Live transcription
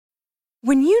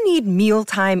When you need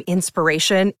mealtime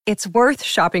inspiration, it's worth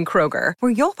shopping Kroger,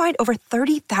 where you'll find over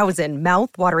 30,000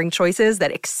 mouth-watering choices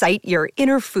that excite your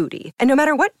inner foodie. And no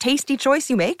matter what tasty choice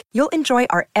you make, you'll enjoy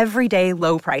our everyday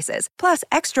low prices, plus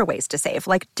extra ways to save,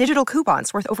 like digital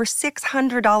coupons worth over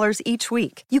 $600 each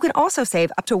week. You can also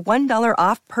save up to $1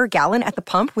 off per gallon at the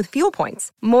pump with fuel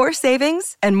points. More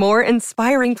savings and more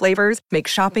inspiring flavors make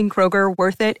shopping Kroger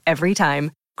worth it every time.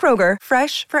 Kroger,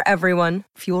 fresh for everyone.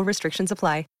 Fuel restrictions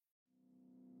apply.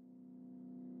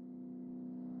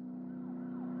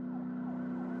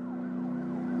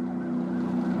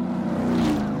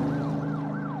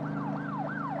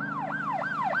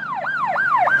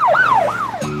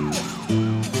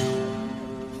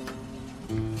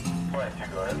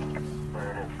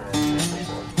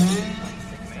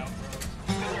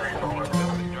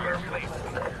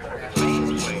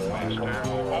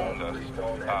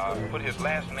 Put his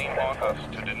last name on us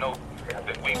to denote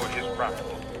that we were his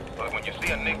property. But when you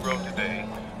see a Negro today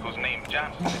whose name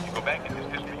Johnson, if you go back in his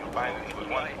history, you'll find that he was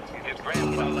one of his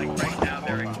grandfather. Like right now,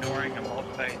 they're ignoring a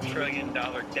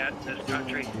multi-trillion-dollar debt in this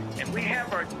country, and we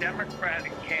have our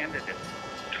Democratic candidates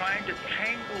trying to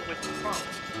tangle with Trump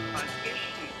on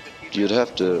issues that You'd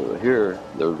have to hear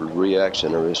the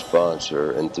reaction or response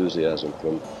or enthusiasm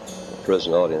from the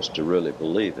present audience to really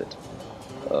believe it.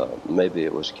 Maybe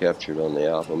it was captured on the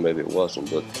album, maybe it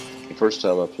wasn't, but the first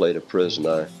time I played a prison,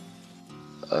 I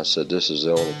said, this is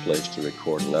the only place to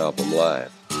record an album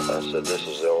live. I said, this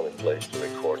is the only place to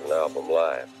record an album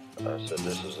live. I said,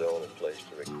 this is the only place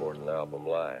to record an album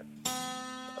live.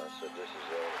 I said, this is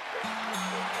the only place to record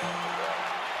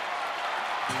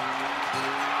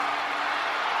an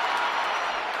album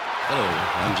live. Hello,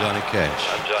 I'm Johnny Cash.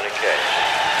 I'm Johnny Cash.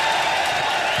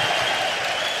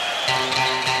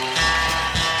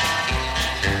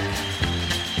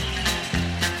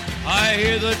 I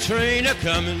hear the train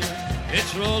a-comin',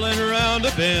 it's rolling around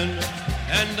a bend,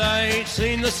 and I ain't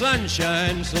seen the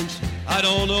sunshine since I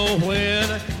don't know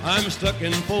when. I'm stuck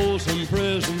in Folsom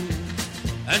Prison,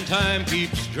 and time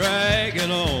keeps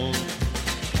dragging on.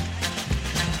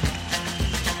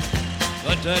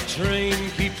 But that train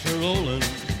keeps a-rolling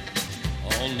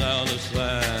on down to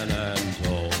San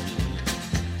Antone.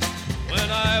 When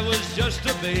I was just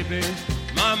a baby,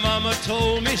 my mama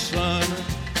told me, son,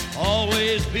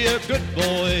 always be a good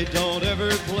boy, don't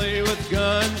ever play with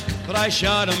guns. But I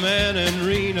shot a man in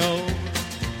Reno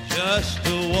just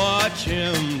to watch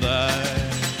him die.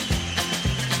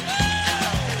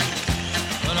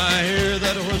 When I hear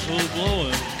that whistle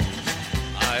blowing,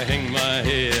 I hang my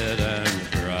head and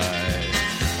cry.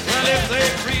 Well, if they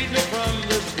freed me from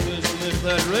this prison, if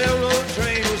that railroad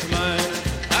train was mine,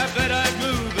 I bet I'd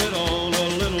move it on a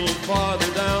little farther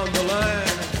down the line.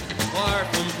 Far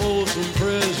from Folsom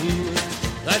Prison,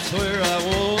 that's where I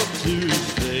want to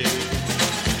stay.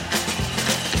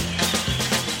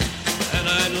 And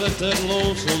I'd let that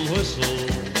lonesome whistle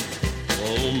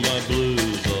blow my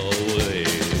blues away.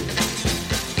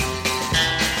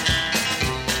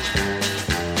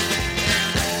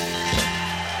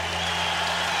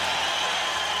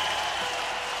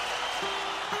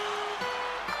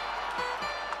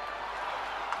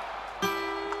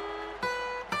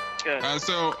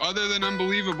 So, other than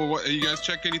Unbelievable, what you guys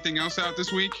check anything else out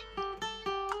this week?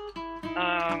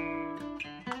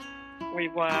 We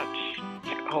watched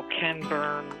Ken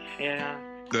Burns, yeah.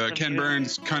 The Ken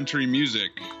Burns country music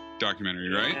documentary,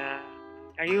 right? Yeah.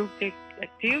 Do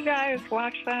you guys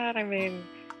watch that? I mean,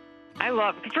 I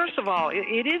love. First of all,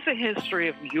 it is a history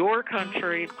of your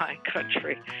country, my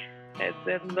country, and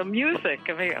the music.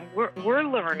 I mean, we're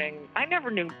learning. I never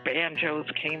knew banjos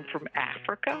came from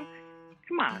Africa.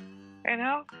 Come on. You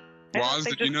know? Waz,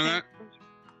 did you know that?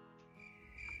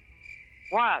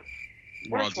 Waz.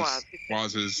 Where's Waz?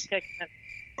 Waz is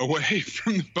away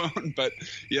from the bone, but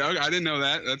yeah, I didn't know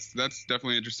that. That's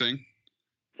definitely interesting.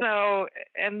 So,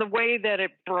 and the way that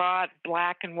it brought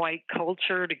black and white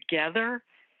culture together,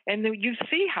 and then you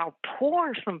see how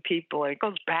poor some people are. It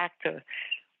goes back to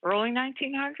early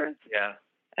 1900s. Yeah.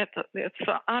 It's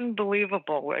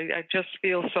unbelievable. I just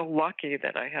feel so lucky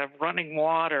that I have running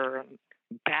water and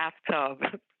bathtub.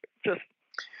 Just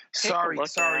sorry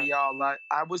y'all,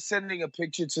 I was sending a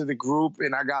picture to the group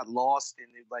and I got lost in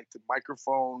it, like the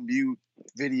microphone mute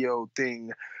video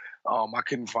thing. I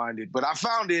couldn't find it, but I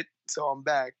found it, so I'm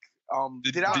back.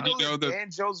 Did I know that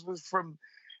banjos was from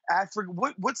Africa?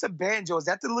 What's a banjo? Is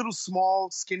that the little small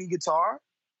skinny guitar?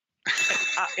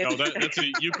 No, that's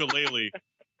a ukulele.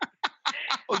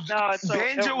 No, it's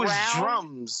banjo is round.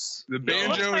 drums. The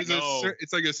banjo is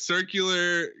it's like a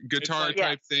circular guitar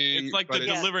type thing. It's like the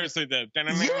deliverance of the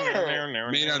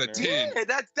made out of tin.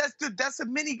 Yeah, that's a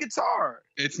mini guitar.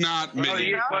 It's not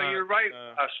mini. Well, you're right,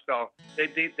 Spell.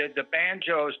 The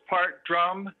banjo is part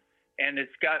drum, and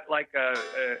it's got like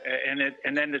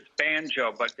and then it's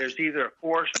banjo. But there's either a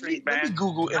 4-string banjo. Let me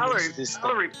Google this.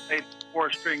 Valerie played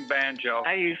 4-string banjo.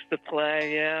 I used to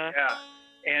play, yeah. Yeah.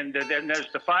 And then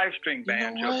there's the 5-string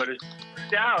banjo. But it's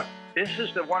turned out, this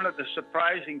is one of the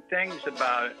surprising things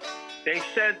about it. They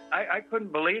said, I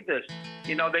couldn't believe this.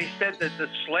 They said that the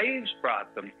slaves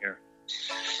brought them here.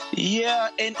 Yeah,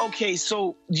 and okay,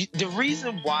 so the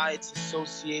reason why it's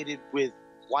associated with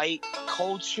white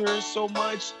culture so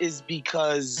much is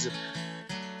because,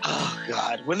 oh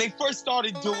God, when they first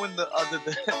started doing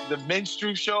the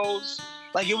minstrel shows,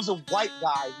 like it was a white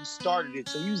guy who started it.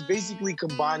 So he was basically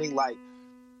combining like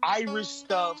Irish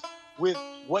stuff with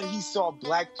what he saw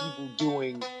black people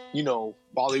doing,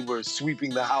 while they were sweeping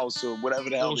the house or whatever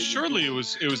the hell. Well, surely it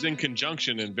was in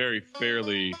conjunction and very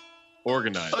fairly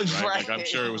organized, right? Like I'm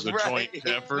sure it was a joint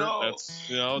effort. That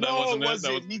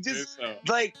wasn't it.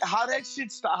 Like how that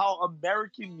shit how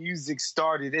American music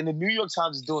started, and the New York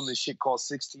Times is doing this shit called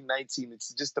 1619.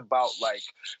 It's just about like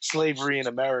slavery in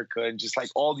America and just like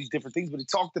all these different things. But it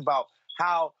talked about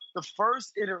how the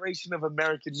first iteration of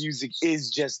American music is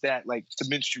just that, like the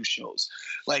minstrel shows.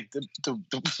 Like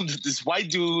this white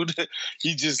dude,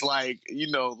 he just like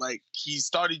he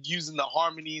started using the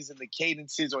harmonies and the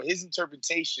cadences or his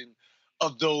interpretation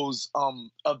of those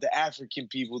of the African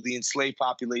people, the enslaved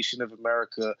population of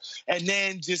America, and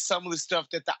then just some of the stuff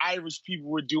that the Irish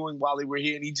people were doing while they were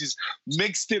here, and he just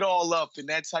mixed it all up, and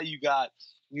that's how you got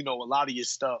a lot of your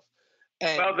stuff.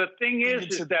 And well, the thing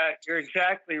is that you're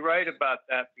exactly right about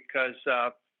that because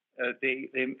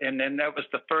and then that was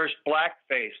the first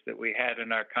blackface that we had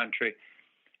in our country,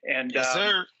 and yes,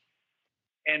 sir.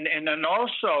 And then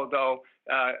also though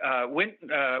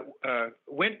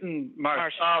Wynton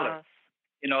Marsalis,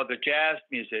 the jazz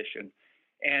musician,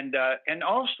 and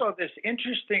also this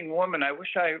interesting woman. I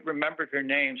wish I remembered her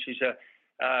name. She's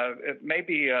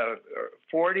maybe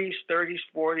 40s, 30s,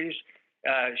 40s.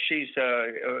 She's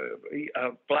a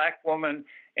black woman,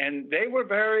 and they were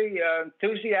very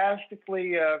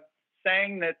enthusiastically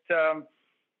saying that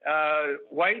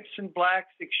whites and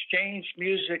blacks exchanged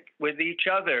music with each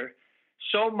other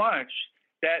so much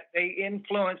that they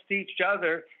influenced each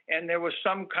other, and there was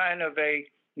some kind of a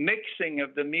mixing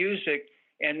of the music.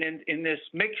 And in this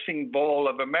mixing bowl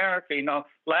of America,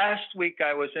 last week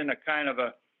I was in a kind of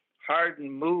a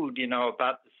hardened mood,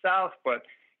 about the South, but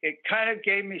it kind of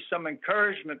gave me some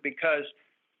encouragement because,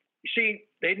 you see,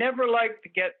 they never like to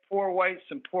get poor whites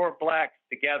and poor blacks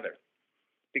together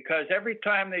because every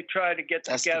time they try to get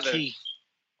together,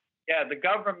 the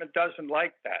government doesn't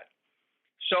like that.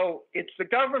 So it's the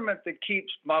government that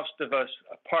keeps most of us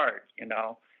apart, and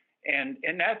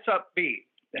that's upbeat.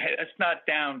 It's not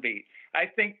downbeat. I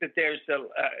think that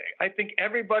I think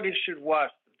everybody should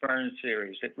watch the Burns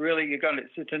series. It really,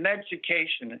 it's an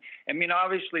education. I mean,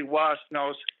 obviously, Wass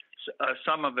knows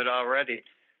some of it already,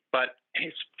 but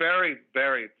it's very,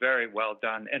 very, very well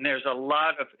done. And there's a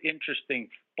lot of interesting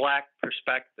black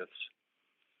perspectives.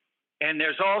 And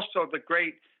there's also the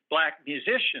great black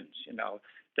musicians,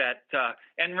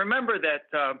 and remember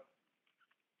that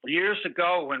years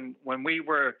ago when we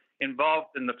were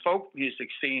involved in the folk music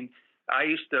scene, I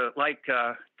used to like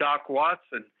Doc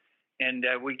Watson, and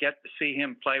we get to see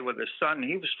him play with his son.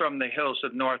 He was from the hills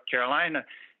of North Carolina,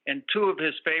 and two of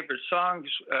his favorite songs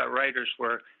writers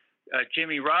were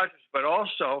Jimmy Rogers, but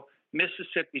also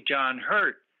Mississippi John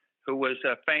Hurt, who was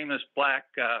a famous black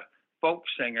folk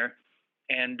singer,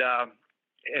 and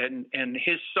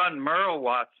his son Merle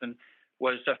Watson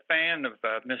was a fan of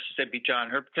Mississippi John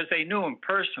Hurt because they knew him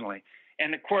personally.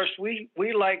 And of course, we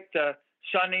liked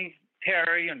Sonny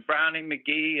Terry and Brownie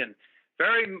McGhee and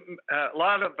a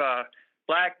lot of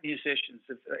black musicians.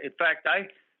 In fact, I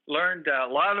learned a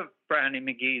lot of Brownie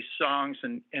McGhee's songs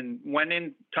and went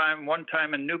in one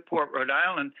time in Newport, Rhode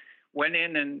Island, went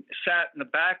in and sat in the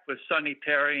back with Sonny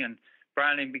Terry and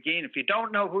Brownie McGhee. And if you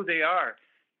don't know who they are,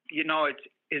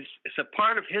 it's a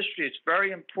part of history. It's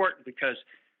very important because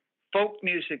folk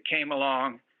music came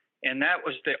along, and that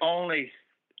was the only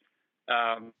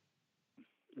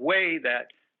way that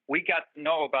we got to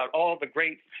know about all the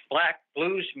great black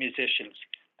blues musicians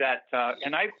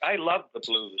and I love the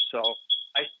blues. So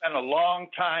I spent a long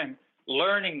time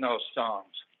learning those songs.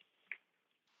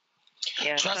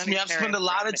 Yeah, trust me, I've spent a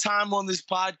lot of time on this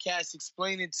podcast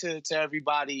explaining to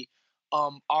everybody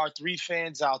our 3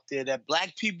 fans out there that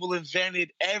black people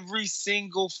invented every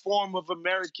single form of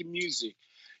American music.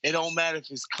 It don't matter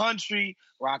if it's country,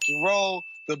 rock and roll,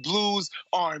 the blues,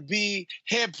 R&B,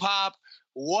 hip hop,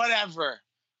 whatever.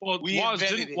 Well,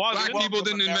 black people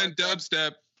didn't invent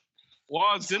dubstep.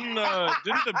 Waz, didn't the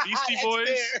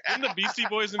Beastie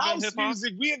Boys invent hip hop?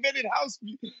 Music. We invented house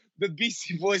music. The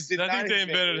Beastie Boys did not. I think they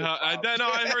invented house. I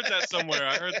heard that somewhere.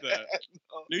 I heard that.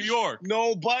 New York.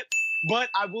 No, but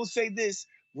I will say this: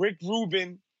 Rick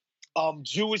Rubin,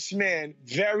 Jewish man,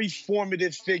 very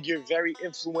formative figure, very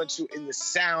influential in the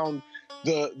sound,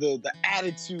 the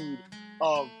attitude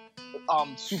of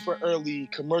super early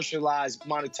commercialized,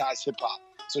 monetized hip hop.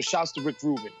 So shouts to Rick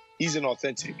Rubin. He's an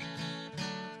authentic.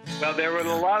 Well, there were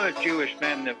a lot of Jewish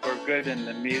men that were good in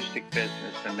the music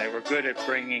business, and they were good at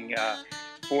bringing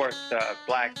forth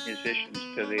black musicians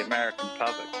to the American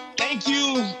public. Thank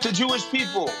you to Jewish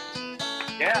people.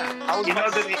 Yeah. I was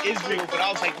about to say Israel, but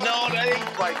I was like, no, that ain't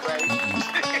quite right.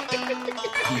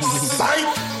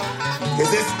 Psych!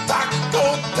 Because it's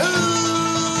Taco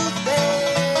Tuesday!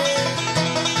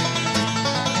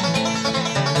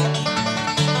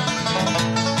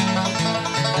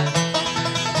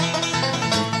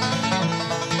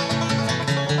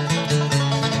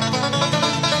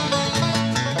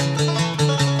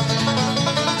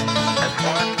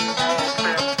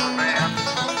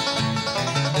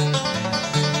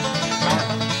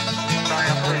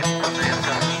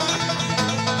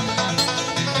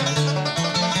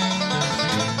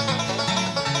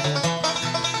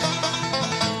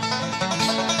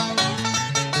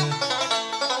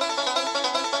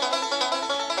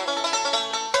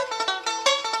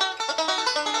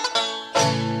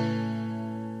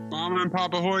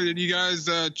 Papa Hoy, did you guys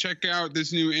check out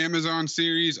this new Amazon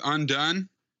series, Undone?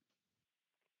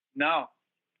 No.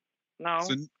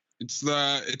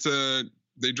 So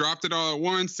they dropped it all at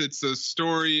once. It's a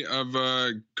story of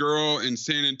a girl in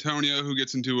San Antonio who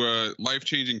gets into a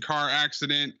life-changing car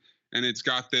accident, and it's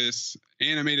got this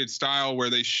animated style where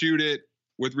they shoot it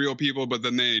with real people, but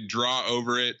then they draw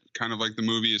over it, kind of like the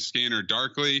movie A Scanner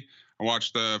Darkly. I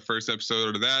watched the first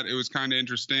episode of that. It was kind of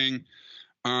interesting.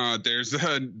 There's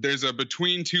a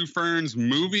Between Two Ferns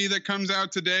movie that comes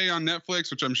out today on Netflix,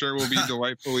 which I'm sure will be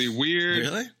delightfully weird.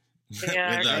 Really?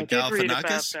 Yeah, with I did read about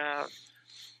that.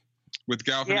 With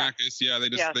Galifianakis, yeah, they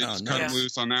just cut him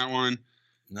loose on that one.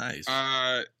 Nice.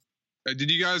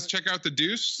 Did you guys check out The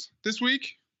Deuce this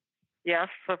week? Yes,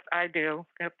 I do.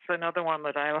 It's another one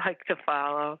that I like to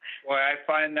follow. Boy, I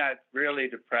find that really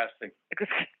depressing.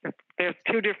 There's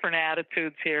 2 different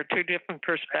attitudes here, 2 different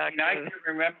perspectives. I can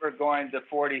remember going to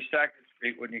 42nd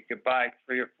Street when you could buy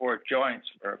 3 or 4 joints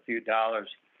for a few dollars.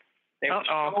 They were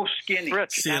so skinny.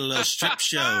 See a little strip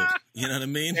show. You know what I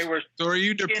mean? They were so are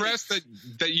you depressed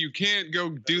that you can't go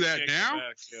do that now?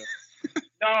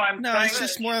 No, it's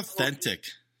just more authentic.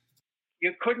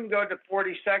 You couldn't go to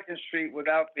 42nd Street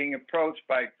without being approached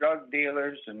by drug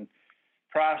dealers and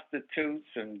prostitutes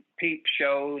and peep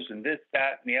shows and this,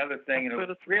 that, and the other thing. And it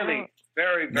was really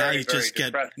very, very,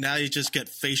 depressing. Now you just get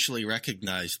facially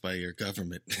recognized by your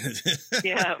government.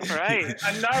 Yeah, right.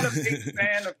 I'm not a big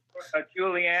fan of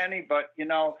Giuliani, but,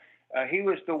 he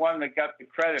was the one that got the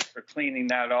credit for cleaning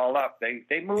that all up.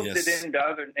 They moved it into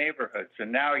other neighborhoods,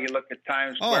 and now you look at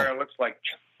Times Square, it looks like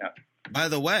China. By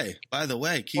the way,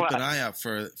 keep an eye out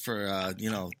for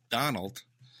Donald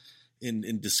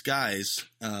in disguise,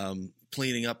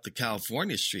 cleaning up the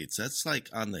California streets. That's like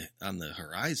on the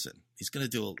horizon. He's going to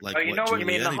do what Giuliani you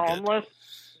mean the homeless?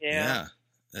 Did. Yeah,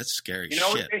 that's scary shit. You know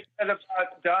what they said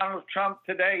about Donald Trump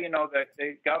today? That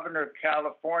the governor of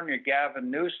California, Gavin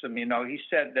Newsom, he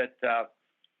said that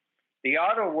the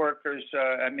auto workers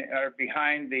are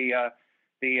behind the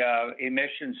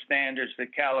emission standards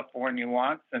that California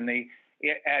wants, and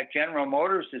General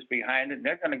Motors is behind it. And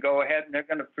they're going to go ahead and they're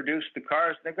going to produce the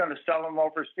cars. And they're going to sell them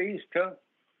overseas too.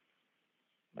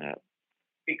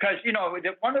 Because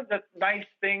one of the nice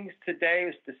things today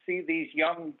is to see these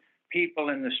young people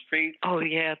in the streets. Oh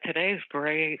yeah, today's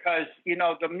great. Because the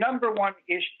number one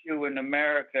issue in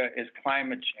America is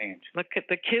climate change. Look at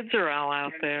the kids are all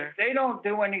out there. If they don't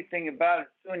do anything about it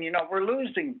soon, we're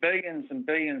losing billions and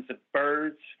billions of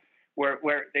birds. We're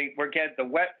getting the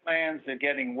wetlands are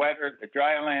getting wetter, the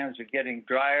dry lands are getting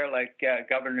drier, like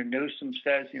Governor Newsom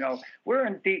says. We're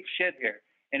in deep shit here,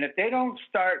 and if they don't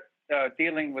start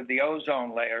dealing with the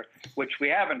ozone layer, which we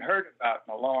haven't heard about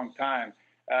in a long time,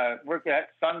 that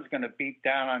sun's going to beat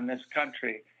down on this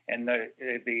country, and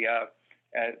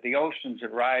the oceans are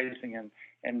rising,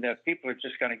 and the people are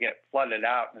just going to get flooded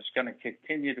out, and it's going to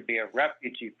continue to be a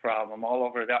refugee problem all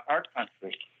over our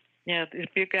country. Yeah, if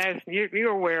you guys,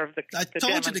 you're aware of the I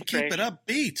told you to keep it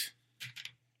upbeat.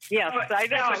 Yes, I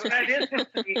know. That is.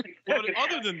 Well,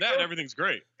 other than that, everything's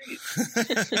great.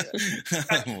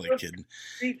 I'm only kidding.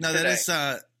 No, that is.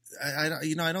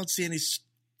 I don't see any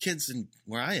kids in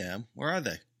where I am. Where are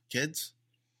they? Kids?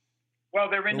 Well,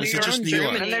 they're in New York. Just New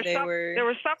York? And there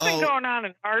was something going on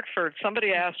in Hartford.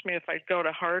 Somebody asked me if I'd go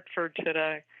to Hartford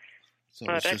today. So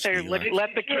but I say let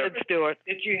the kids do it.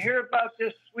 Did you hear about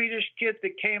this Swedish kid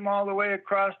that came all the way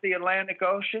across the Atlantic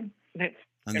Ocean?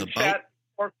 On the boat? Sat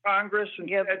before Congress and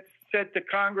said to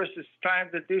Congress it's time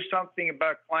to do something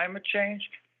about climate change?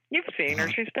 You've seen her.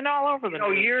 She's been all over the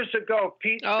news. Years ago,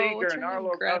 Pete Seeger and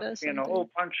Arlo Guthrie and a whole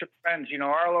bunch of friends.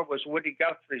 Arlo was Woody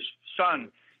Guthrie's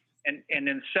son. And in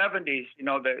the 70s,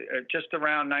 just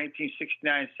around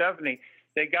 1969, 70,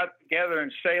 they got together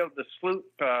and sailed the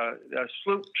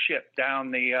sloop ship down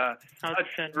the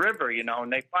Hudson River,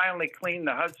 and they finally cleaned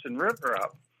the Hudson River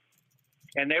up.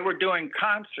 And they were doing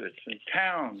concerts in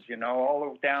towns,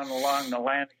 all down along the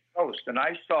Atlantic coast. And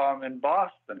I saw them in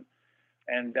Boston.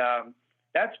 And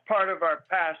that's part of our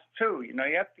past, too. You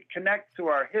have to connect to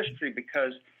our history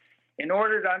because in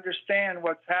order to understand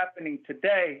what's happening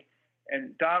today,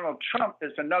 and Donald Trump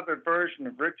is another version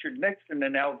of Richard Nixon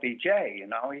and LBJ,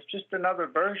 he's just another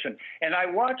version. And I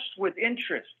watched with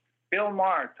interest Bill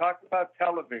Maher talk about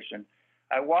television.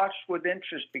 I watched with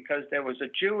interest because there was a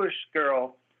Jewish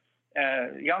girl,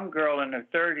 young girl in her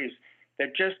 30s,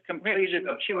 that just completed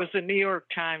She was a New York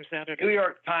Times editor. New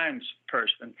York Times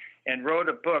person, and wrote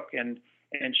a book. And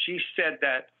she said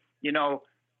that,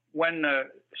 when the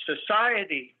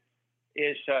society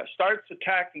starts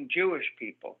attacking Jewish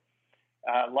people,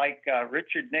 like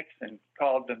Richard Nixon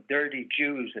called them dirty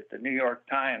Jews at the New York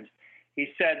Times.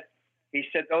 He said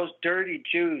those dirty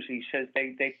Jews, he says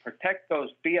they protect those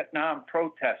Vietnam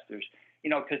protesters,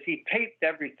 because he taped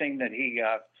everything that he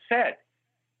said.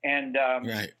 And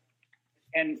right.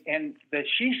 And that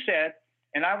she said,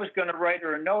 and I was going to write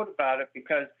her a note about it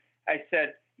because I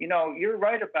said, you're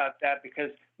right about that,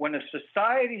 because when a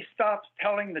society stops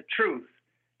telling the truth,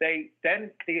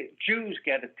 then the Jews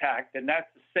get attacked, and that's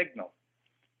the signal.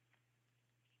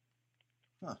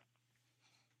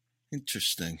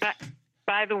 Interesting.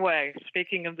 By the way,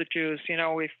 speaking of the Jews,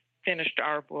 we finished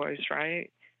Our Boys, right?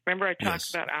 Remember I talked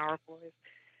about Our Boys?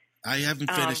 I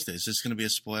haven't finished it. Is this going to be a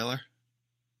spoiler?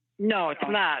 No, it's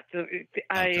not.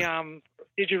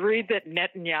 Did you read that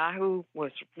Netanyahu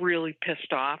was really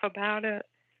pissed off about it?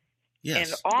 Yes.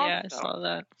 And also, I saw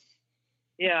that.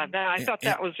 Yeah, I thought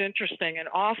that was interesting. And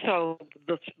also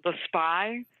the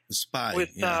spy. The spy,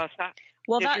 with,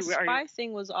 well, that spy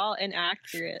thing was all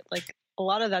inaccurate. Like, a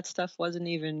lot of that stuff wasn't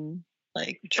even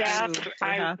true. What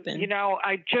happened?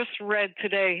 I just read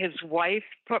today his wife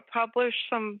published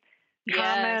some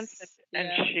comments, and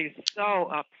she's so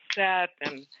upset.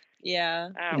 And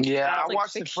I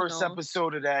watched the first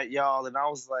episode of that, y'all, and I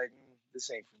was like, this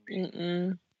ain't for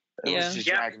me. It was just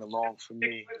dragging along for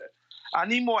me. I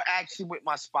need more action with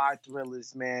my spy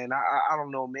thrillers, man. I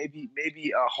don't know. Maybe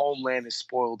Homeland has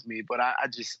spoiled me, but I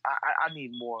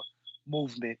need more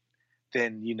movement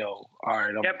than, all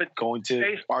right, I'm going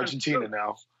to Argentina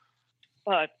now.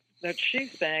 But that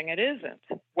she's saying it isn't.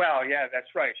 Well, yeah,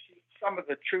 that's right. Some of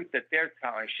the truth that they're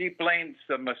telling. She blames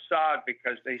the Mossad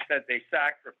because they said they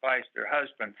sacrificed her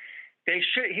husband. He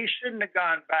shouldn't have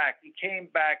gone back. He came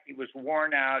back. He was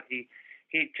worn out. He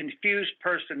confused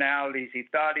personalities. He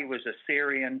thought he was a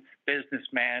Syrian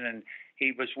businessman, and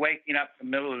he was waking up in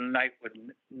the middle of the night with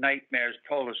nightmares.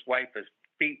 Told his wife his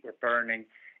feet were burning,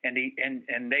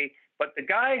 But the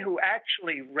guy who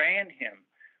actually ran him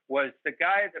was the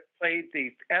guy that played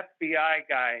the FBI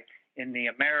guy in The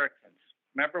Americans.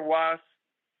 Remember Was?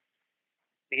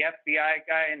 The FBI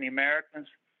guy in The Americans?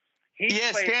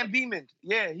 Stan Beeman.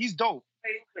 Yeah, he's dope.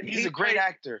 He's a great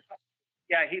actor.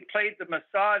 Yeah, he played the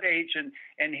Mossad agent,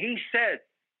 and he said,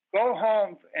 go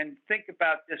home and think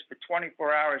about this for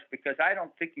 24 hours because I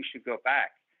don't think you should go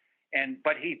back.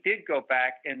 But he did go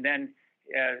back, and then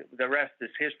the rest is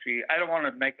history. I don't want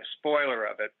to make a spoiler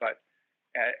of it, but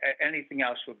anything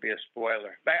else would be a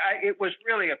spoiler. But it was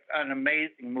really an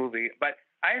amazing movie. But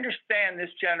I understand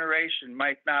this generation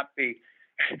might not be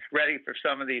ready for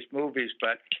some of these movies,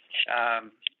 but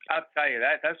I'll tell you,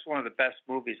 that's one of the best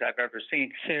movies I've ever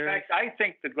seen. In fact, I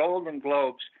think the Golden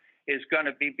Globes is going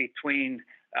to be between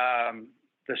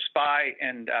The Spy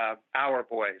and Our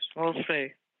Boys. We'll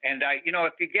see. And,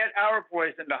 if you get Our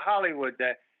Boys into Hollywood,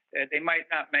 they might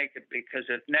not make it because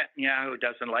if Netanyahu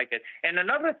doesn't like it. And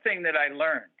another thing that I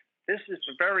learned, this is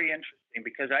very interesting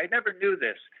because I never knew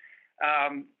this.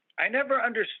 I never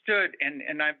understood,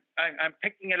 and I'm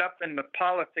picking it up in the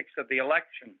politics of the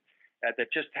election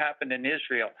that just happened in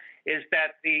Israel, is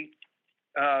that the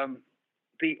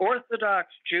the Orthodox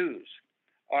Jews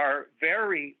are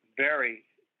very, very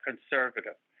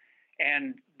conservative,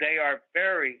 and they are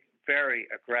very, very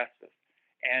aggressive,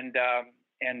 and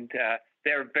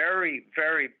they're very,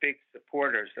 very big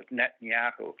supporters of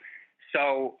Netanyahu.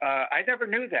 So I never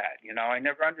knew that. I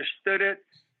never understood it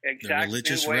exactly. The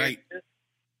religious right.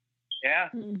 Yeah.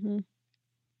 Mm-hmm.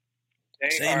 They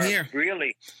Same are here.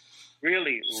 really,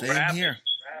 really Same rabid. here.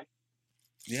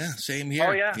 Yeah, same here.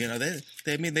 Oh, yeah.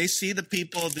 They see the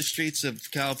people of the streets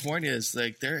of California as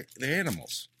like they're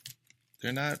animals.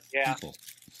 They're not people.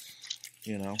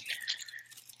 Yeah.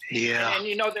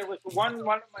 And there was one of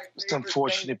my It's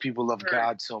unfortunate people love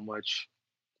God so much.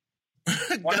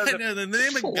 In the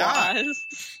name of God.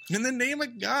 In the name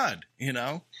of God,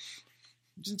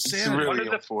 It's really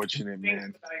unfortunate,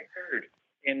 man. That I heard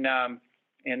in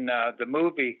the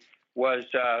movie was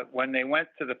when they went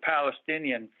to the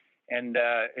Palestinian, and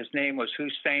his name was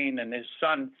Hussein, and his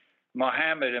son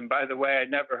Mohammed. And by the way, I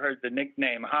never heard the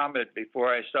nickname Hamid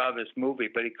before I saw this movie,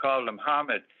 but he called him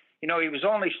Hamid. He was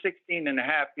only 16 and a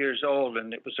half years old,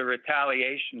 and it was a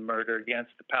retaliation murder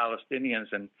against the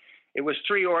Palestinians. And it was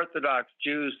 3 Orthodox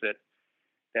Jews that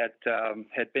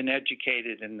had been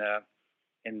educated in the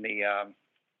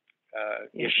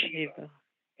yeshiva,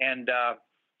 and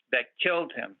that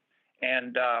killed him.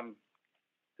 And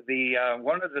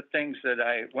one of the things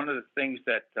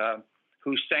that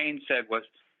Hussein said was,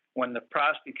 when the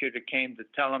prosecutor came to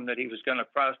tell him that he was going to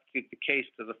prosecute the case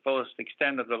to the fullest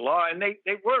extent of the law, and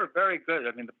they were very good.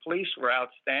 I mean, the police were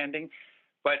outstanding,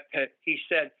 but he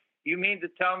said, "You mean to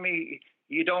tell me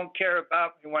you don't care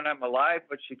about me when I'm alive,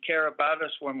 but you care about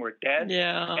us when we're dead?"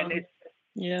 Yeah. And it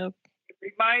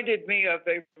reminded me of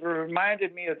the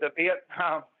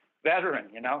Vietnam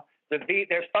veteran.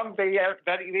 There's some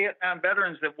Vietnam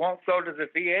veterans that won't go to the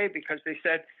VA because they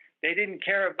said they didn't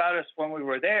care about us when we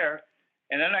were there,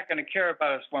 and they're not going to care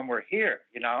about us when we're here.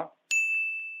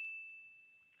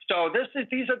 So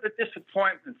these are the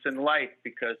disappointments in life,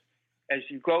 because as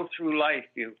you go through life,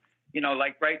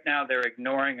 like right now they're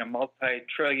ignoring a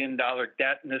multi-trillion-dollar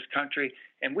debt in this country,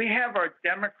 and we have our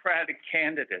Democratic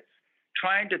candidates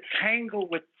trying to tangle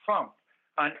with Trump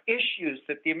on issues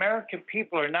that the American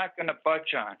people are not going to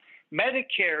budge on.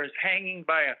 Medicare is hanging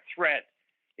by a thread.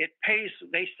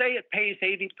 They say it pays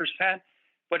 80%,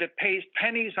 but it pays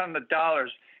pennies on the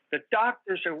dollars. The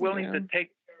doctors are willing to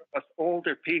take care of us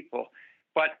older people,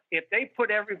 but if they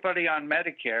put everybody on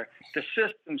Medicare, the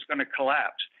system's going to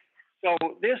collapse. So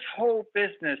this whole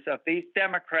business of these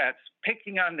Democrats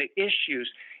picking on the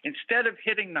issues, instead of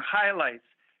hitting the highlights,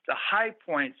 the high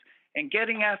points, and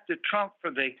getting after Trump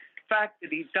for the fact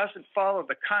that he doesn't follow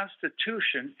the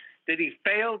Constitution, that he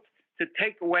failed to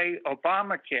take away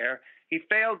Obamacare, he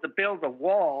failed to build a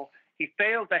wall, he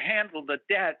failed to handle the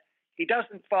debt, he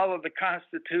doesn't follow the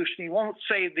Constitution, he won't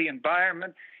save the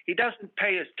environment, he doesn't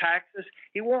pay his taxes,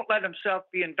 he won't let himself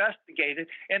be investigated,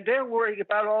 and they're worried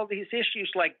about all these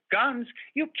issues like guns.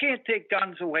 You can't take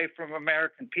guns away from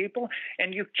American people,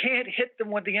 and you can't hit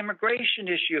them with the immigration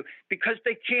issue because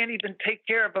they can't even take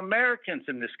care of Americans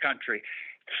in this country.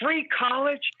 Free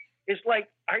college is like,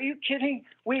 are you kidding?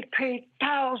 We paid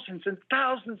thousands and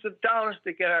thousands of dollars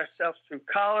to get ourselves through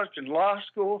college and law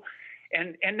school,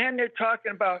 and then they're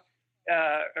talking about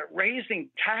raising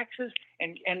taxes,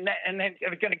 and then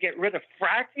they're going to get rid of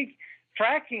fracking.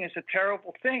 Fracking is a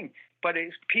terrible thing, but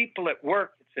it's people at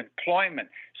work, it's employment.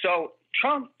 So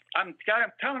Trump, I'm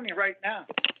telling you right now,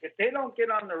 if they don't get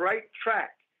on the right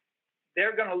track,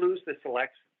 they're going to lose this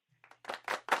election.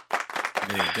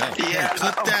 There you go. Yeah,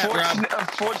 Rob.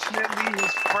 Unfortunately,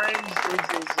 his friends,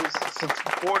 his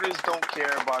supporters don't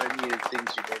care about any of the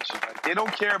things you mentioned. Like, they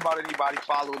don't care about anybody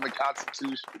following the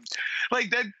Constitution.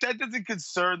 Like, that doesn't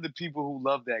concern the people who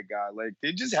love that guy. Like,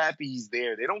 they're just happy he's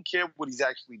there. They don't care what he's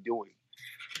actually doing.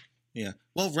 Yeah.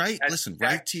 Well, write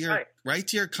to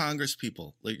your Congress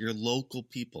people, like your local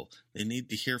people. They need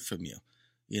to hear from you.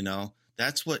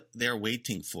 That's what they're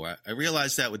waiting for. I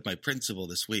realized that with my principal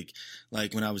this week.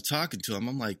 Like, when I was talking to him,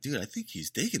 I'm like, dude, I think he's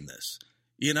digging this,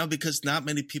 because not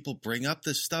many people bring up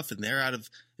this stuff, and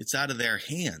it's out of their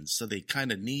hands. So they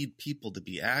kind of need people to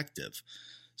be active.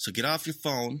 So get off your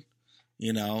phone,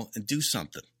 and do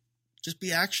something. Just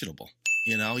be actionable.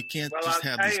 You can't just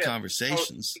have these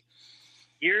conversations.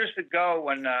 Years ago,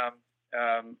 when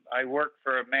I worked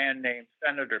for a man named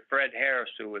Senator Fred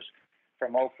Harris, who was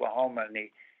from Oklahoma, and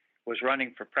he was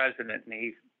running for president, and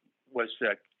he was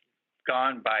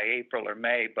gone by April or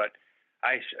May. But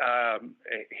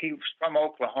he was from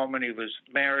Oklahoma, and he was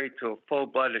married to a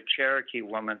full-blooded Cherokee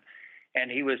woman,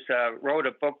 and he wrote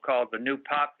a book called The New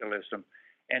Populism,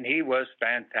 and he was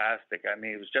fantastic. I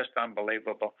mean, he was just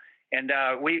unbelievable. And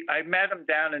I met him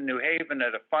down in New Haven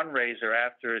at a fundraiser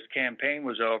after his campaign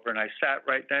was over, and I sat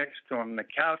right next to him on the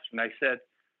couch, and I said,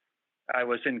 I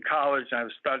was in college, and I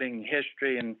was studying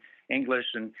history and English,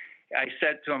 and I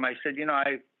said to him, I said,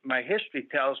 my history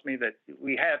tells me that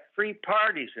we have three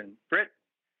parties in Britain: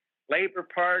 Labour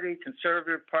Party,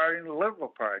 Conservative Party, and the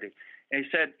Liberal Party. And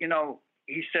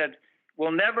he said,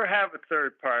 we'll never have a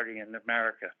third party in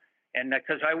America. And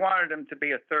because I wanted him to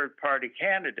be a third party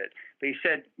candidate. But he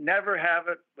said, never have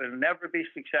it, it'll never be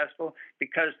successful,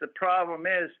 because the problem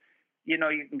is, you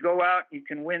can go out, you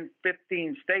can win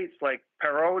 15 states like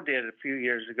Perot did a few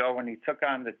years ago when he took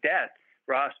on the debt,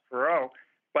 Ross Perot,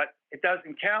 but it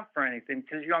doesn't count for anything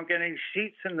because you don't get any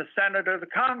seats in the Senate or the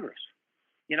Congress.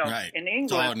 Right. In England,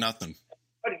 it's all or nothing.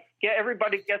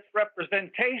 Everybody gets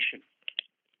representation.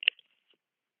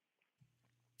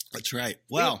 That's right.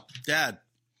 Well, Dad,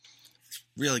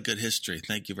 really good history.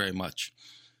 Thank you very much.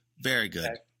 Very good.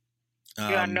 You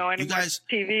don't know any more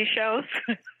TV shows?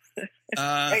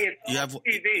 Hey, you have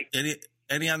TV.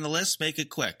 Any on the list? Make it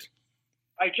quick.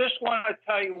 I just want to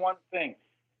tell you one thing.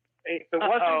 If it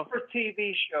wasn't for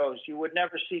TV shows, you would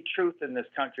never see truth in this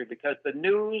country, because the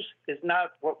news is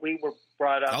not what we were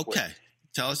brought up with. Okay.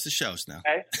 Tell us the shows now.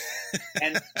 Okay?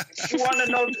 And if you want to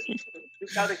know the truth,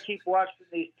 you've got to keep watching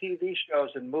these TV shows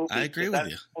and movies. I agree with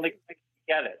you. Only way to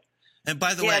get it. And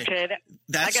by the way, Jade,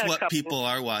 that's what people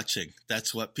are watching.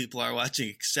 That's what people are watching,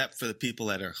 except for the people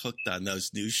that are hooked on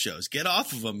those news shows. Get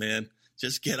off of them, man.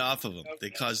 Just get off of them. Okay. They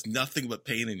cause nothing but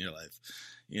pain in your life,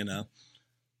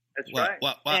 That's right.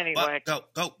 Anyway. Go.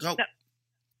 No,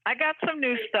 I got some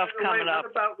new stuff coming up.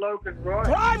 What about Logan Roy?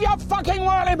 Drive your fucking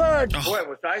whirlybird! Boy,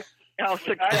 was I... Oh,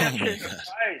 so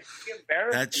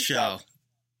that show.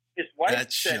 His wife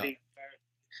that said show.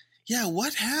 Yeah,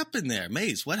 what happened there?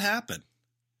 Maze, what happened?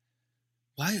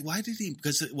 Why did he?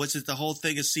 Because was it the whole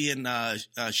thing of seeing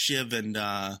Shiv and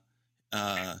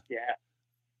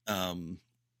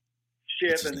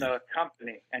Shiv and the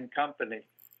company.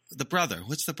 The brother.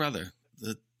 What's the brother?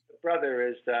 The brother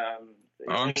is.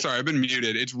 I'm sorry, I've been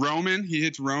muted. It's Roman. He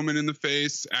hits Roman in the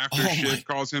face after Shiv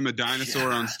calls him a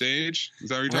dinosaur on stage. Is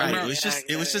that what you're talking about?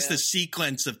 It was just a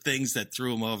sequence of things that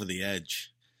threw him over the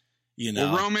edge.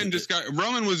 Well, Roman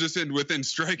was just within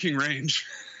striking range.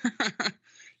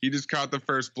 He just caught the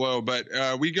first blow. But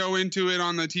we go into it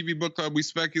on the TV Book Club. We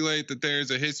speculate that there's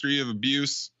a history of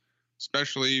abuse,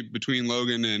 especially between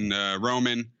Logan and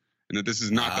Roman, and that this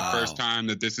is not the first time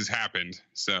that this has happened.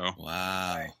 So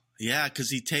wow. Yeah, because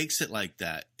he takes it like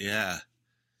that. Yeah.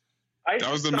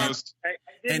 That was the most.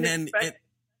 And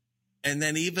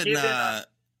then even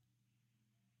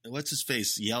what's his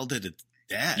face yelled at his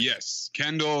dad. Yes,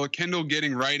 Kendall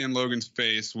getting right in Logan's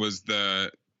face was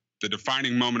the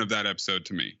defining moment of that episode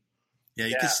to me. Yeah,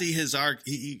 you could see his arc.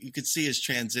 You could see his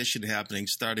transition happening,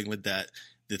 starting with the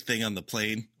thing on the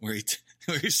plane where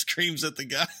he screams at the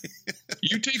guy.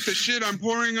 You take the shit I'm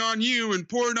pouring on you and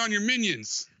pour it on your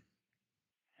minions.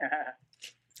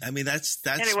 I mean, that's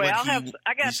anyway. What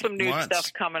I got some new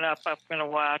stuff coming up. I'm going to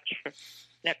watch for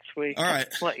next week. All right.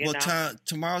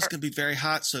 Tomorrow's going to be very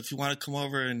hot, so if you want to come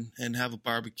over and have a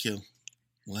barbecue,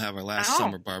 we'll have our last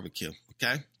summer barbecue.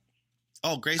 Okay.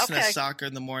 Oh, Grayson has soccer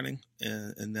in the morning,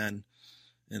 and then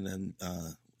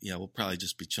we'll probably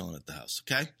just be chilling at the house.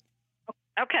 Okay.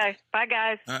 Okay. Bye,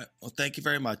 guys. All right. Well, thank you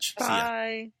very much. Bye.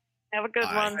 See ya. Have a good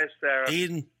one. Hi, Sarah.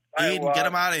 Eden, get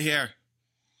him out of here.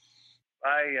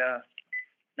 Bye,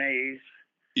 Maze.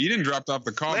 Eden dropped off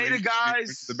the call. Later,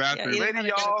 guys. The bathroom. Later,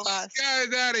 y'all.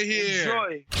 Guys, out of here.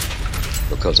 Enjoy.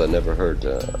 Because I never heard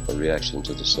a reaction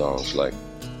to the songs like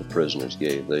the prisoners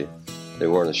gave. They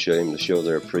weren't ashamed to show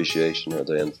their appreciation or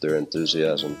their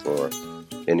enthusiasm for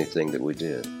anything that we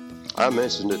did. I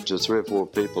mentioned it to 3 or 4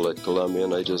 people at Columbia,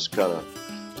 and they just kind of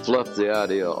fluffed the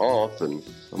idea off, and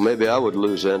maybe I would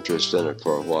lose interest in it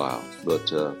for a while.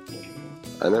 But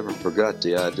I never forgot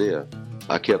the idea.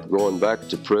 I kept going back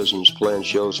to prisons, playing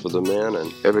shows for the men,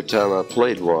 and every time I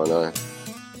played one,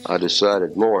 I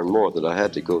decided more and more that I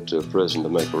had to go to a prison to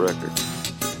make a record.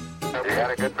 You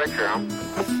got a good picture, huh?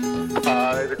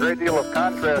 There's a great deal of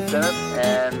contrast in it,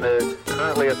 and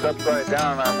currently it's upside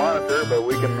down on our monitor, but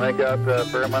we can make out a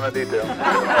fair amount of detail.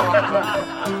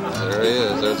 There he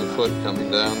is. There's a foot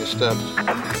coming down the steps.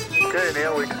 Okay,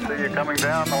 Neil, we can see you coming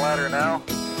down the ladder now.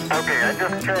 Okay, I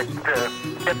just checked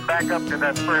get back up to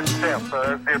that first step.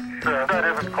 That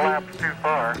isn't collapsed too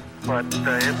far, but it's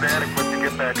adequate to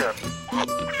get back up.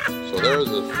 So there's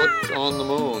a foot on the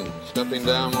moon, stepping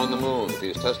down on the moon. If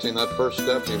he's testing that first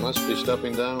step, he must be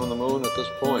stepping down on the moon at this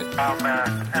point. I'm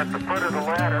at the foot of the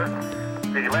ladder,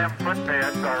 The lamp foot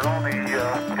pads are only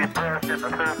depressed in the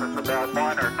surface about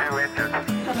 1 or 2 inches.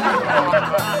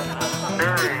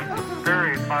 Very,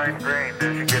 very fine grained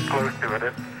as you get close to it.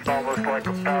 It's almost like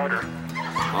a powder.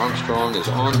 Armstrong is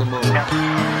on the moon.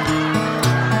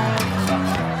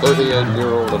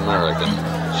 38-year-old American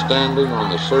standing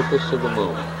on the surface of the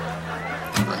moon.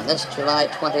 On this July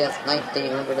 20th,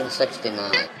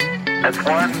 1969. That's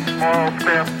one small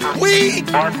step for weed.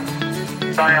 One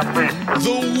giant leap for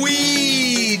the weed.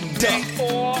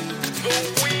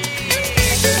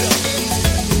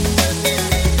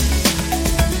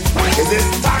 Is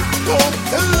this Taco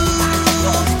Tuesday?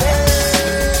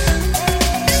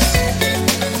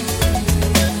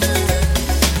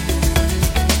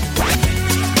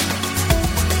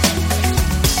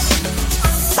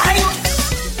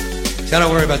 So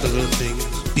don't worry about the little things.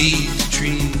 Bees,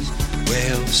 trees,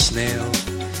 whales, snails.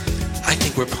 I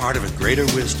think we're part of a greater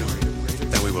wisdom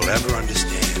than we will ever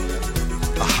understand.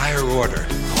 A higher order.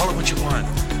 Call it what you want.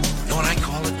 You know what I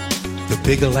call it? The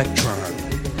big electron.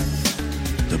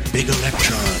 The big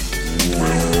electron.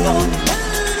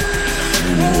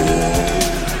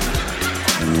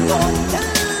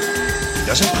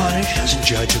 Doesn't punish, doesn't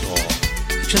judge at all.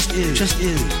 It just is. Just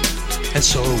is. And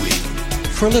so are we.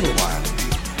 For a little while.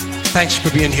 Thanks for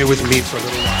being here with me for a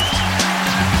little while.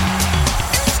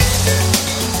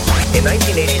 In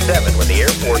 1987, when the Air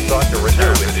Force sought to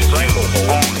reserve its cycle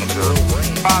hole for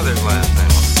father's last name.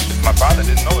 My father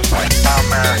didn't know his wife.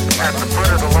 At the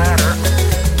foot of the ladder,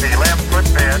 the lamp foot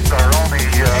pads are only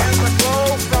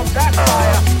from that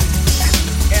fire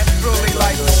and truly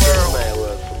like the world. My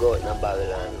work forgotten in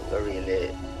Babylon,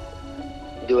 really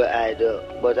do what I do,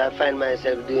 but I find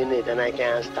myself doing it and I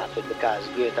can't stop it because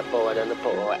greater power than the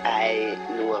power I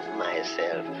know of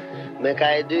myself. Make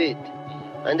I do it,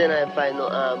 and then I find no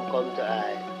harm come to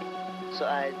I, so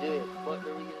I do it. But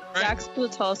the real Zach's will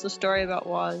tell us a story about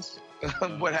Woz.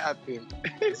 What happened?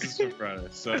 This is for Friday.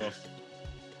 So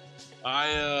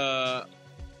I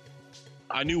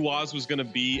knew Woz was going to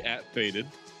be at Faded,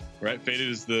 right? Faded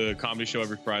is the comedy show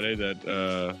every Friday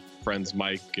that friends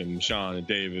Mike and Sean and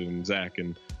David and Zach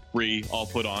and Bree all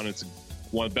put on. It's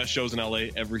one of the best shows in LA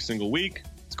every single week.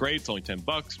 It's great. It's only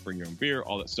 $10. Bring your own beer,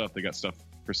 all that stuff. They got stuff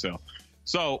for sale.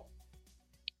 So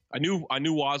I knew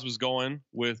Woz was going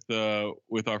with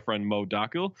our friend Mo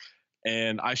Dakil,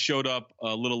 and I showed up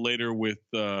a little later with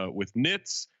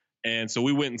Nitz, and so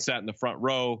we went and sat in the front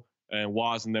row, and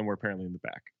Woz and them were apparently in the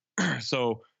back.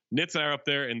 So Nitz and I are up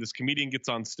there, and this comedian gets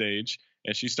on stage,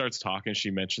 and she starts talking.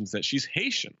 She mentions that she's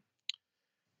Haitian.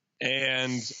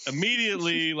 And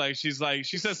immediately, she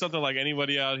says something like,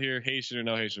 anybody out here Haitian or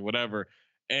no Haitian, whatever.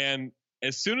 And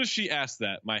as soon as she asked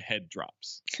that, my head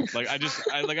drops. I just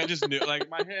knew,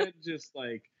 my head just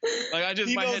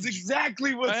he knows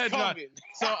exactly what's coming.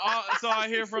 So I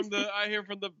hear from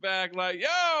the back,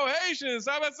 yo, Haitians,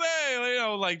 how about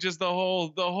say, just the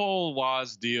whole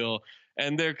Woz deal.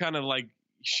 And they're kind of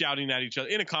shouting at each other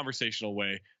in a conversational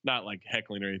way, not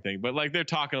heckling or anything, but they're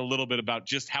talking a little bit about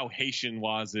just how Haitian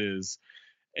Woz is.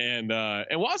 And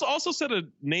Woz also said a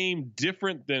name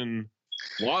different than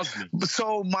Wozni.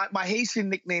 So my Haitian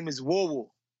nickname is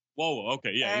Wowo. Wowo,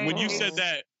 okay, yeah. And when you said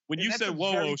that, you said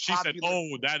Wowo, she said,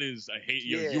 "Oh, that is a hate.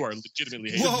 Yes. You are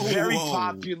legitimately Haitian." It's a very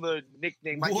popular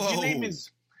nickname.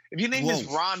 If your name is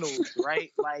Ronald,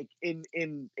 right?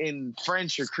 In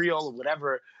French or Creole or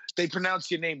whatever, they pronounce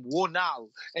your name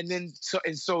Wonal, and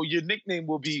so your nickname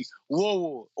will be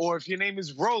Wowo. Or if your name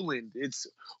is Roland, it's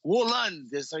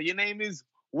Woland. So your name is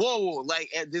Wowo.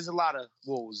 There's a lot of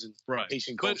Wos in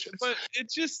Haitian culture. But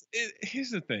it's just here's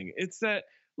the thing. It's that,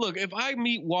 look, if I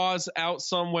meet Woz out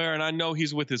somewhere and I know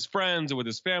he's with his friends or with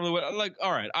his family,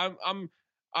 all right, I'm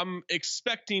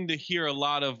expecting to hear a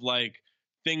lot of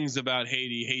things about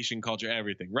Haiti, Haitian culture,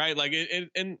 everything, right?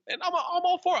 And I'm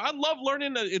all for it. I love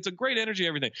learning. It's a great energy,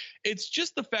 everything. It's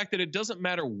just the fact that it doesn't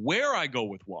matter where I go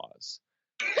with Woz.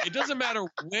 It doesn't matter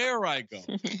where I go.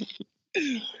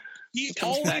 He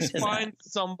always finds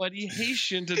somebody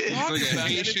Haitian to talk about. It's like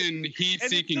a Haitian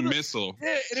heat-seeking missile.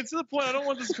 Yeah, and it's to the point, I don't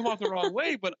want this to come off the wrong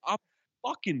way, but I'm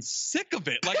fucking sick of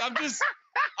it. I'm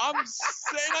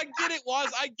saying, I get it,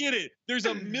 Woz. I get it. There's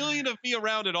a million of me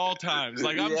around at all times.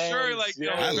 I'm sure,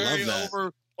 very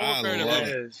over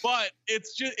but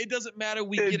it's just, it doesn't matter.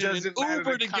 We get in an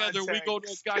Uber together. We go to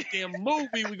a goddamn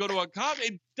movie. We go to a comedy.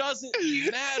 It doesn't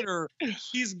matter.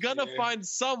 He's gonna find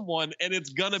someone, and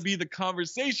it's gonna be the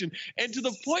conversation. And to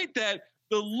the point that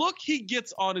the look he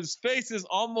gets on his face is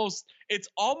almost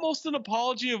an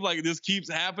apology of this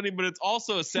keeps happening, but it's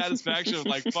also a satisfaction of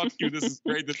fuck you, this is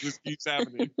great that this keeps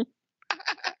happening.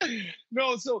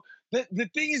 No, so The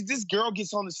thing is, this girl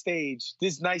gets on the stage,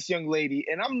 this nice young lady,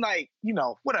 and I'm like,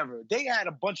 whatever. They had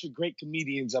a bunch of great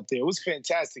comedians up there. It was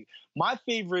fantastic. My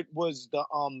favorite was the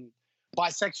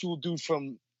bisexual dude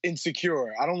from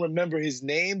Insecure. I don't remember his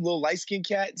name. Little light-skinned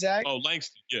cat, Zach. Oh,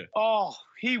 Langston, yeah. Oh,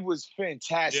 he was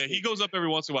fantastic. Yeah, he goes up every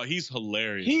once in a while. He's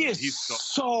hilarious. He's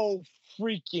so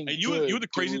freaking good. You know the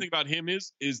crazy thing about him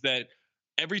is that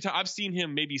every time I've seen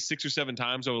him maybe 6 or 7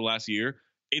 times over the last year,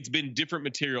 it's been different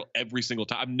material every single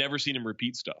time. I've never seen him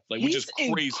repeat stuff, which is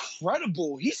crazy.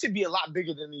 Incredible. He should be a lot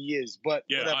bigger than he is, but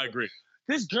yeah, whatever. I agree.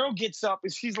 This girl gets up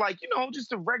and she's like,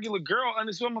 just a regular girl.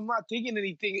 And so I'm not thinking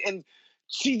anything. And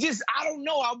she just, I don't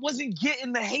know. I wasn't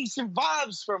getting the Haitian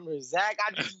vibes from her, Zach.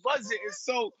 I just wasn't. And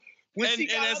so when she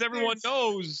got as everyone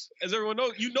knows,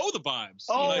 you know the vibes.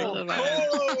 Oh, of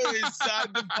course.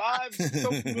 The vibes.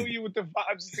 So familiar with the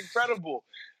vibes. It's incredible.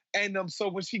 And so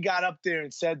when she got up there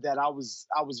and said that, I was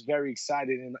very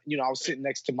excited. And, I was sitting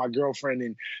next to my girlfriend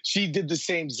and she did the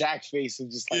same Zach face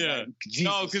and just like, yeah. Jesus,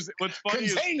 no, because what's funny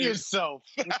contain yourself.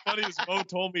 What's funny is Mo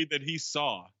told me that he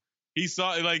saw, because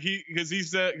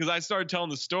I started telling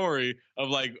the story of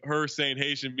like her saying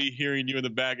Haitian, me hearing you in the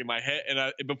back of my head.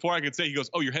 And before I could say, he goes,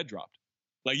 oh, your head dropped.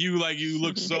 You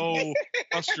look so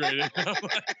frustrated.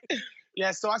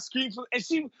 Yeah, so I screamed for,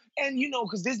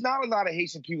 because there's not a lot of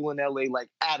Haitian people in LA, like,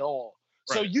 at all.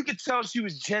 Right. So you could tell she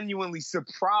was genuinely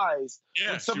surprised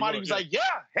when somebody was like, yeah,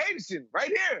 Haitian, right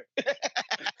here.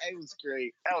 It was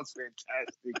great. That was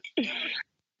fantastic.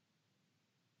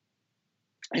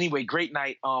 Anyway, great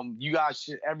night. You guys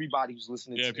everybody who's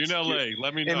listening to this. Yeah, if you're in LA,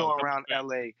 let me know. In or around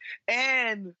LA.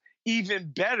 And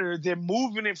even better, they're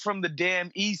moving it from the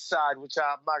damn east side, which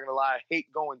I'm not going to lie, I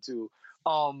hate going to.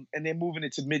 And they're moving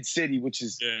it to Mid-City, which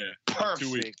is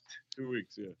perfect. 2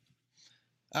 weeks, yeah.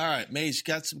 All right, Mage,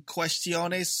 got some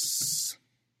questiones?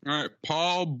 All right,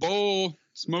 Paul Bowl,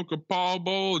 Smoke a Paul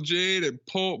Bowl, Jade at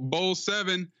Bowl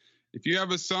 7. If you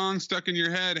have a song stuck in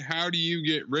your head, how do you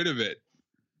get rid of it?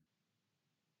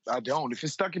 I don't. If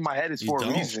it's stuck in my head, it's for a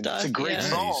reason. It's a great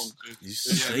song.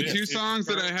 The 2 songs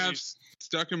that I have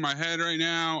stuck in my head right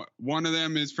now, one of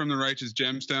them is from the Righteous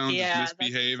Gemstones,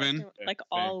 Misbehaving.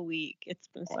 All week. It's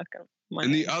been stuck in my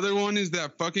head. The other one is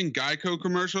that fucking Geico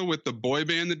commercial with the boy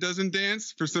band that doesn't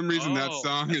dance. For some reason, that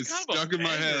song is stuck in my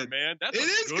head. Man. It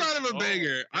is kind of a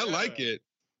banger. Yeah. I like it.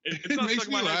 It makes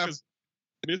me laugh.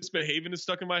 Misbehaving is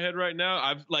stuck in my head right now.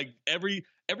 I've every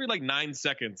 9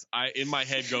 seconds, in my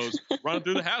head goes running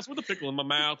through the house with a pickle in my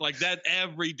mouth, like that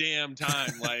every damn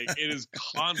time. Like it is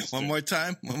constant. One more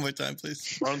time,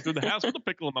 please. Running through the house with a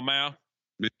pickle in my mouth.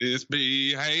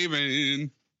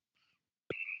 Misbehaving.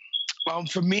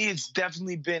 For me, it's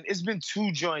been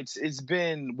 2 joints. It's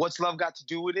been What's Love Got to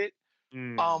Do with It?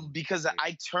 Because the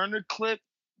Ike Turner clip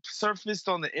surfaced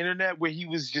on the internet where he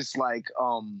was just like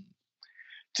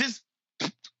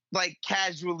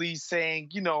casually saying,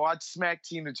 I'd smack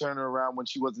Tina Turner around when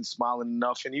she wasn't smiling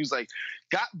enough. And he was like,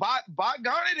 by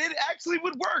God, it actually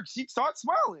would work. She'd start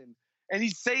smiling. And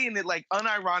he's saying it like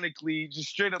unironically, just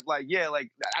straight up like, yeah, like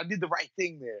I did the right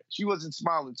thing there. She wasn't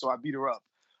smiling, so I beat her up.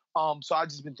 So I've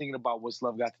just been thinking about What's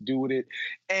Love Got to Do with It.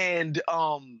 And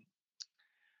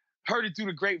heard it through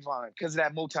the grapevine because of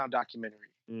that Motown documentary.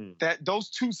 Those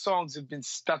 2 songs have been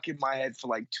stuck in my head for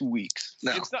like 2 weeks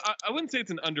now. It's not, I wouldn't say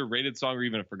it's an underrated song or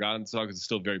even a forgotten song because it's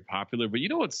still very popular. But you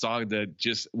know what song that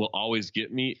just will always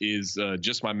get me is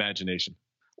Just My Imagination.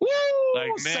 Woo!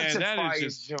 Like, man, that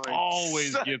is just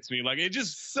always gets me. Like, it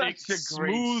just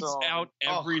smooths out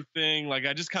everything. Like,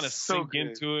 I just kind of sink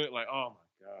into it. Like, oh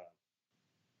my God.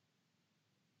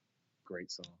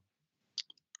 Great song.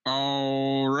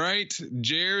 All right.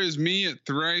 Jer is me at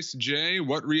Thrice J.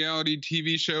 What reality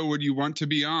TV show would you want to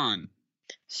be on?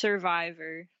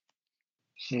 Survivor.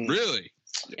 Really?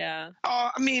 Yeah.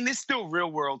 I mean, it's still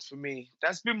Real World for me.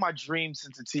 That's been my dream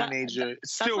since a teenager.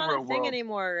 It's still Real World. That's not a thing World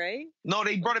anymore, right? No,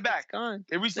 they brought it back. It's gone.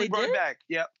 They recently brought it back.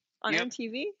 Yep. On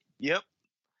MTV? Yep.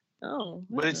 Oh.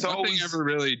 But it's Nothing always ever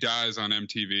really dies on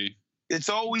MTV. It's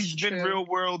always been Real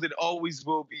World. It always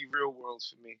will be Real World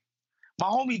for me. My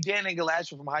homie Dan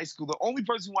Engelashua from high school, the only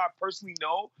person who I personally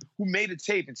know who made a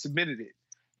tape and submitted it,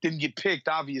 didn't get picked,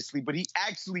 obviously, but he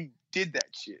actually did that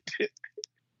shit.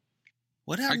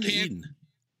 What happened to Eden?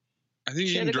 I think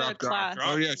Eden dropped off.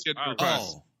 Oh, yeah, she had to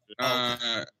class.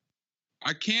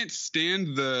 I can't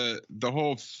stand the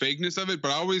whole fakeness of it,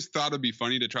 but I always thought it'd be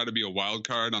funny to try to be a wild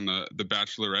card on the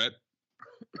Bachelorette.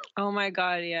 Oh my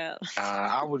God, yeah.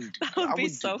 I wouldn't. That would be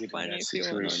so funny if you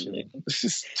were on it. This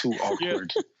is too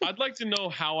awkward. Yeah, I'd like to know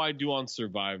how I do on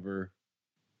Survivor.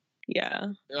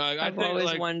 Yeah, I've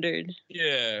always wondered.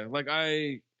 Yeah,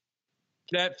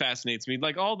 that fascinates me.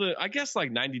 Like I guess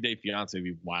 90 Day Fiance would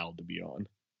be wild to be on.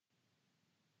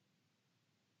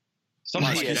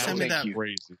 Can you send me that?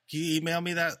 Crazy. Can you email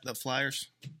me the flyers?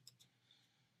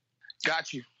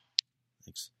 Got you.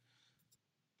 Thanks.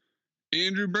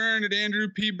 Andrew Byrne at Andrew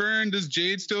P. Byrne. Does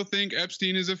Jade still think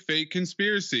Epstein is a fake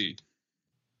conspiracy?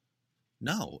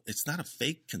 No, it's not a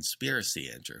fake conspiracy,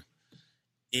 Andrew.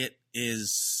 It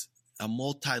is a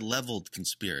multi-leveled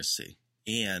conspiracy.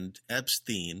 And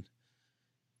Epstein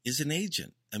is an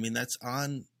agent. I mean, that's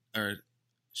on, or I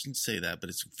shouldn't say that, but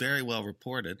it's very well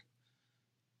reported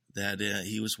that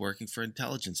he was working for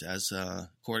intelligence, as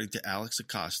according to Alex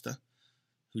Acosta,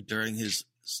 who during his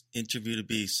interview to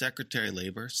be Secretary of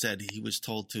Labor said he was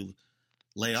told to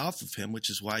lay off of him, which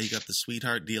is why he got the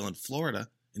sweetheart deal in Florida,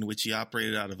 in which he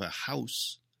operated out of a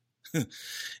house.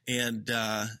 And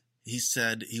he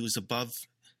said he was above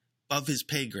his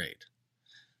pay grade.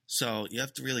 So you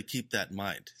have to really keep that in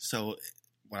mind. So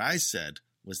what I said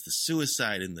was the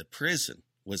suicide in the prison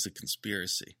was a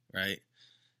conspiracy, right?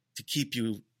 To keep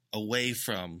you away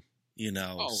from,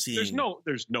 seeing.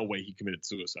 There's no way he committed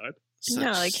suicide.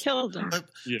 No, they killed him.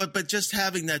 But just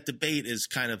having that debate is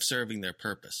kind of serving their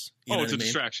purpose. It's a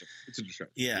distraction. It's a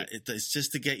distraction. Yeah, it's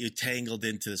just to get you tangled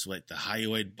into this, like the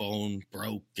hyoid bone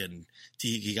broke and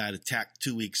he got attacked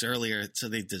 2 weeks earlier. So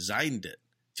they designed it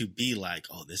to be like,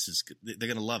 oh, they're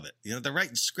going to love it. They're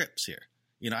writing scripts here.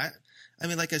 I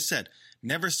mean, like I said,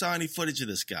 never saw any footage of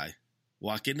this guy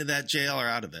walk into that jail or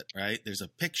out of it, right? There's a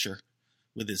picture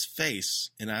with his face.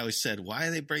 And I always said, why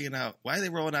are they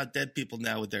rolling out dead people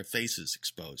now with their faces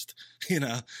exposed?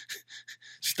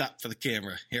 Stop for the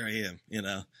camera. Here I am,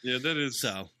 Yeah,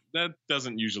 that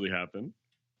doesn't usually happen.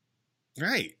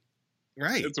 Right.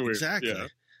 That's weird. Exactly. Yeah,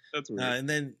 that's weird. And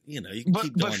then, you can keep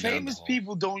going. But famous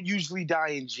people don't usually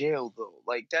die in jail, though.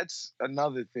 Like, that's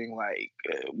another thing. Like,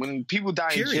 when people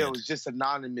die in jail, it's just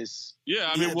anonymous. Yeah,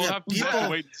 I mean, we'll have to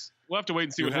wait. We'll have to wait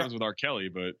and see what happens with R. Kelly,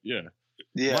 but yeah.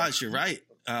 Yeah, Waz, you're right.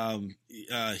 That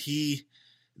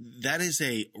is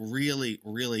a really,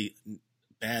 really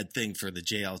bad thing for the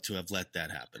jail to have let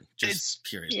that happen. Just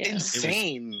period.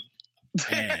 Insane. It was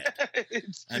bad.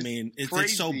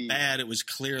 It's so bad. It was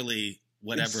clearly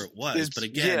whatever it was. But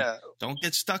again, don't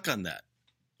get stuck on that.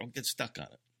 Don't get stuck on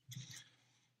it.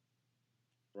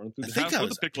 Run through the house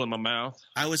with a pickle in my mouth.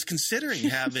 I was considering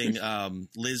having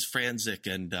Liz Franzik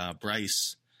and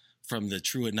Bryce from the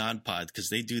True Anon pod, because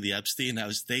they do the Epstein.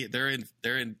 They're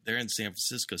in San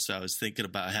Francisco, so I was thinking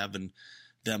about having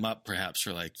them up perhaps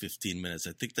for like 15 minutes.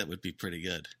 I think that would be pretty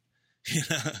good.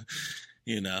 I'm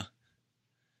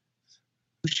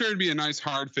sure it'd be a nice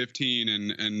hard 15,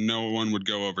 and no one would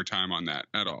go over time on that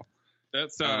at all.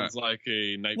 That sounds like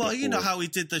a night. Well, you know how we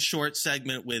did the short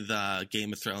segment with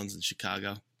Game of Thrones in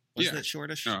Chicago. Wasn't it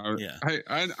shortish? No, yeah,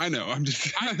 I know. I'm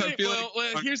just.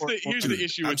 Here's the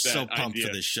issue with that idea. I'm so pumped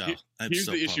for this show. Here's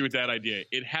the issue with that idea.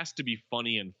 It has to be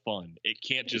funny and fun. It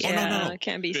can't just. No. It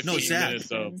can't be. No,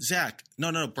 Zach.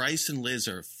 No. Bryce and Liz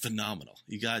are phenomenal.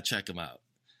 You gotta check them out.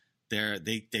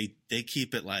 They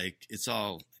keep it like it's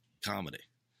all comedy.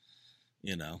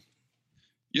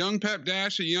 Young Pep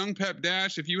Dash,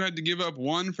 if you had to give up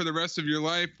one for the rest of your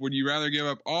life, would you rather give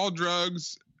up all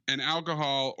drugs and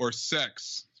alcohol or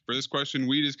sex? For this question,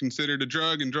 weed is considered a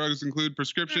drug, and drugs include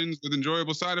prescriptions with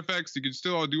enjoyable side effects. You can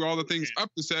still do all the things up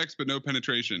to sex, but no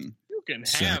penetration. You can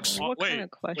have. Kind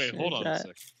of question hold on a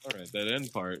second. All right, that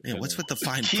end part. Yeah, what's with the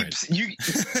fine print? You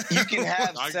can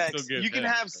have sex. You can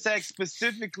have sex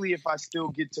specifically if I still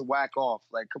get to whack off.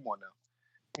 Like, come on now.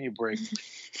 Give me a break.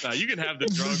 Nah, you can have the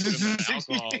drugs and the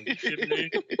alcohol. You kidding me?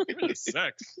 Give me the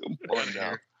sex.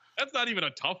 That's not even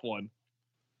a tough one.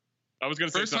 I was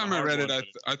gonna say. First time I read it,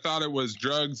 I thought it was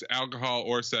drugs, alcohol,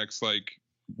 or sex. Like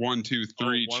 1, 2,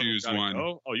 3, choose one.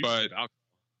 Oh, you said alcohol.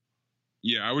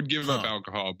 Yeah, I would give up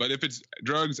alcohol. But if it's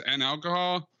drugs and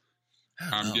alcohol,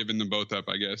 I'm giving them both up,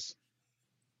 I guess.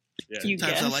 Yeah.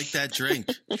 Sometimes I like that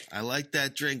drink. I like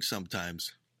that drink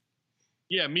sometimes.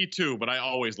 Yeah, me too. But I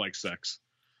always like sex.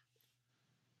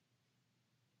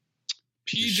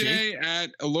 PJ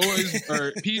at Aloy's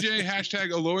or PJ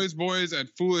hashtag Aloy's boys at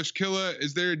Foolish Killa.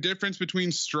 Is there a difference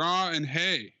between straw and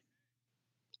hay?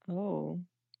 Oh,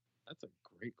 that's a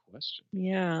great question.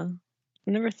 Yeah,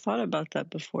 I never thought about that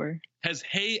before. Has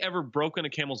hay ever broken a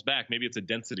camel's back? Maybe it's a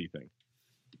density thing.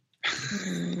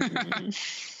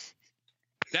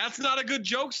 That's not a good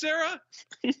joke, Sarah?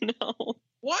 No.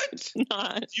 What? It's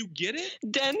not. Do you get it?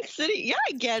 Density. Yeah,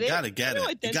 I get it. You gotta get it.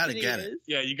 You gotta get it.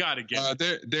 Yeah, you gotta get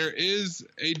it. There is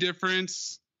a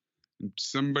difference.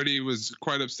 Somebody was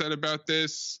quite upset about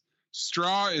this.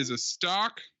 Straw is a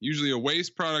stalk, usually a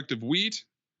waste product of wheat.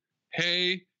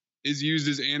 Hay is used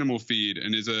as animal feed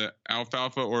and is a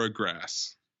alfalfa or a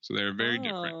grass. So they're very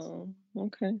different.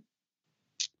 Okay.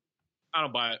 I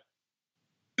don't buy it.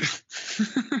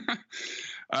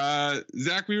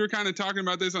 Zach, we were kind of talking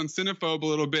about this on Cinephobe a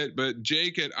little bit, but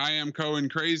Jake at I Am Cohen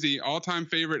Crazy, all-time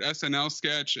favorite SNL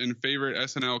sketch and favorite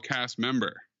SNL cast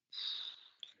member.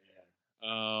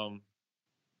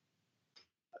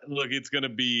 Look, it's going to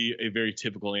be a very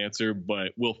typical answer,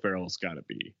 but Will Ferrell's got to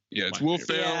be. Yeah, it's Will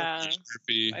favorite.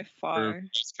 Ferrell, by far.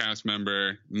 best cast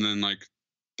member, and then like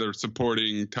the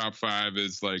supporting top 5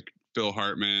 is like Phil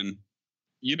Hartman.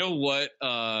 You know what?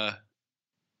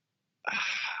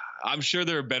 I'm sure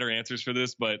there are better answers for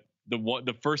this, but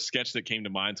the first sketch that came to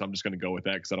mind, so I'm just going to go with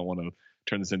that because I don't want to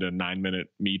turn this into a 9-minute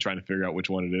me trying to figure out which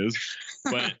one it is.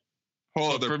 But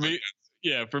for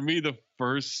me, the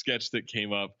first sketch that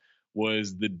came up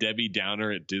was the Debbie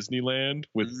Downer at Disneyland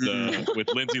with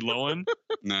Lindsay Lohan.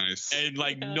 Nice. And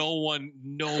like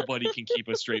nobody can keep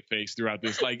a straight face throughout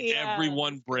this. Like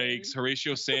everyone breaks.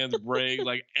 Horatio Sands break.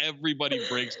 Like everybody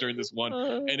breaks during this one,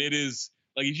 and it is.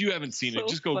 Like, if you haven't seen it,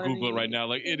 just go Google it right now.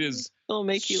 Like, it is it'll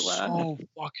make you laugh. So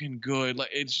fucking good.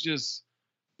 Like, it's just,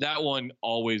 that one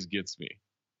always gets me.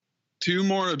 2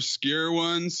 more obscure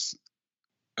ones,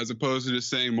 as opposed to just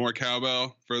saying more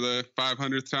cowbell for the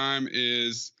 500th time,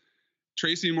 is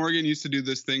Tracy Morgan used to do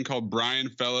this thing called Brian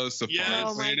Fellows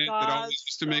Safari Planet that always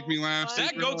used to make me laugh.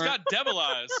 That goat's got devil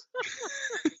eyes.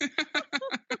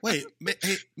 Wait,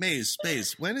 hey, Maze,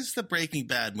 when does the Breaking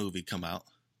Bad movie come out?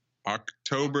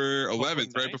 October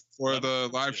 11th, right before the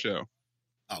live show.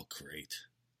 Oh, great.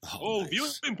 Nice.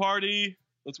 Viewing party.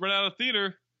 Let's run out of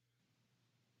theater.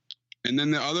 And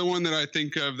then the other one that I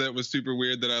think of that was super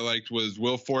weird that I liked was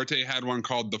Will Forte had one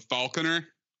called The Falconer,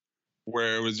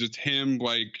 where it was just him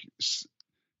like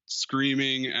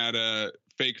screaming at a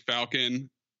fake falcon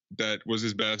that was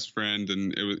his best friend.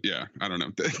 And it was, I don't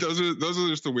know. Those are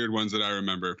just the weird ones that I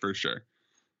remember for sure.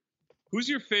 Who's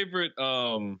your favorite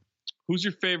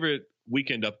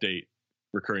Weekend Update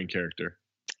recurring character?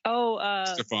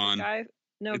 Stefan.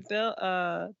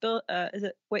 Bill. Is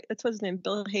it? Wait, that's what's his name.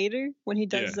 Bill Hader when he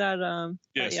does that.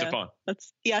 Stefan.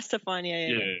 Stefan.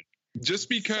 Yeah. Just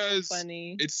because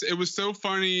it was so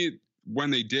funny when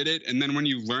they did it, and then when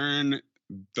you learn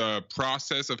the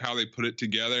process of how they put it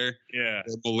together. Yeah.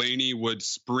 Mulaney would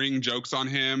spring jokes on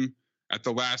him at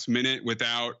the last minute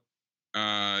without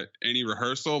any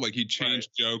rehearsal. Like, he'd change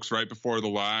jokes right before the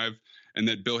live, and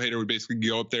that Bill Hader would basically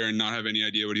go up there and not have any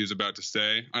idea what he was about to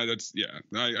say. I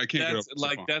can't get over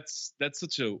that's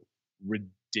such a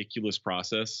ridiculous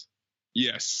process.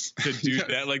 Yes. To do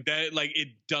that, like it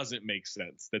doesn't make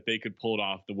sense that they could pull it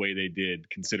off the way they did,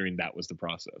 considering that was the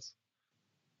process.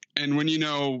 And when you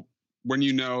know what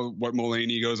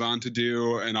Mulaney goes on to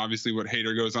do, and obviously what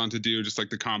Hader goes on to do, just like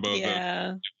the combo of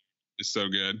them is so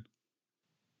good.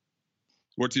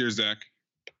 What's yours, Zach?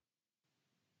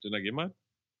 Did I get mine?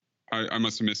 I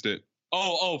must have missed it.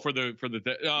 Oh, for the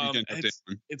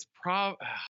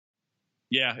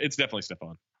it's definitely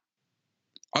Stefan.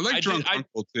 I like Drunk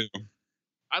Uncle too.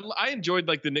 I enjoyed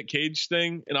like the Nick Cage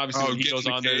thing, and obviously when he goes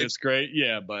on there, it's great.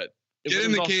 Yeah, but Get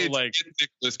in the Cage. Like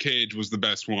Nicolas Cage was the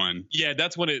best one. Yeah,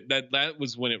 that's when that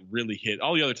was when it really hit.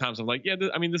 All the other times I'm like,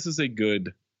 this is a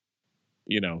good,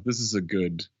 this is a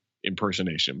good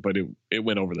impersonation, but it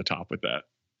went over the top with that.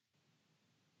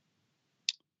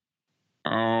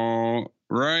 All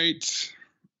right.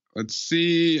 Let's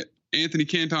see. Anthony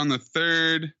Canton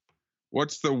III.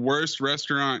 What's the worst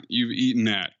restaurant you've eaten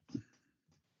at?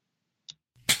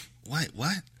 What?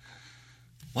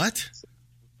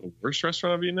 The worst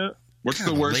restaurant I've eaten at? What's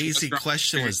the worst lazy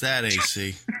question was that,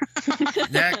 AC?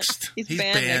 Next. He's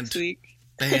banned next week.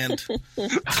 Banned.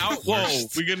 Whoa,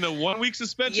 we getting a 1 week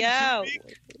suspension? Yeah.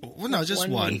 Well, no, just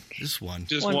one. Week. Just one.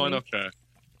 Just one. Okay.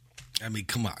 I mean,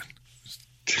 come on.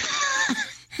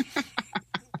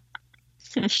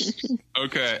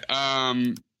 Okay.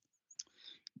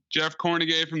 Jeff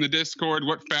Cornegay from the Discord.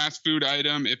 What fast food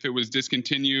item, if it was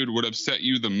discontinued, would upset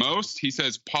you the most? He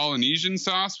says Polynesian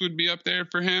sauce would be up there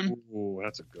for him. Ooh,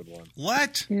 that's a good one.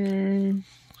 What?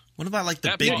 What about like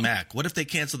the Big Mac? What if they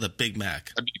cancel the Big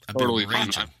Mac? That'd be totally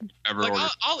fine.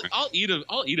 I'll eat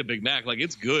a Big Mac. Like,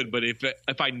 it's good, but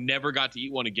if I never got to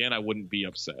eat one again, I wouldn't be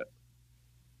upset.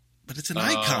 But it's an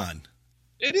icon.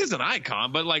 It is an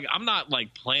icon, but like I'm not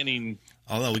like planning.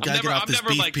 Although we gotta get off this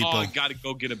beef, people. I gotta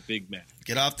go get a Big Mac.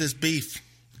 Get off this beef.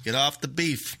 Get off the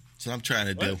beef. That's what I'm trying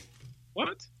to do.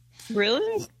 What?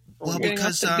 Really? Well,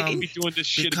 because we doing this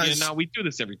shit again now. We do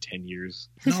this every 10 years.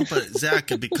 No, but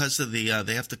Zach, because of the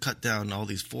they have to cut down all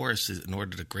these forests in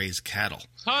order to graze cattle.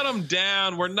 Cut them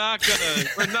down. We're not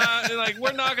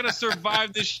gonna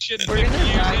survive this shit in 50 years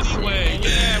anyway.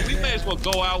 Yeah, we may as well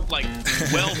go out like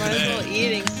well fed.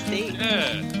 Eating steak.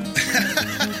 Yeah.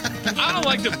 I don't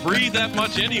like to breathe that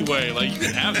much anyway. Like, you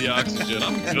can have the oxygen.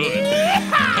 I'm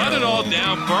good. Cut it all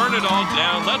down, burn it all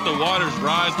down, let the waters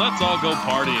rise, let's all go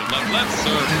partying. Like, let's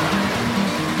serve.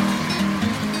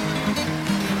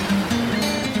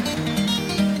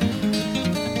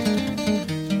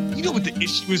 You know what the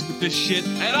issue is with this shit?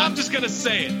 And I'm just gonna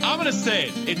say it. I'm gonna say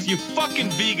it. It's you fucking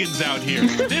vegans out here.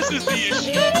 This is the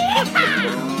issue.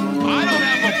 I don't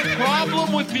have a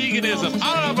problem with veganism.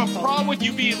 I don't have a problem with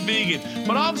you being vegan.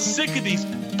 But I'm sick of these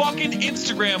fucking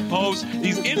Instagram posts,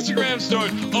 these Instagram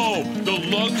stories. Oh, the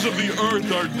lungs of the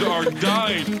earth are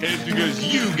dying. And it's because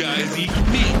you guys eat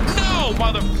meat. No,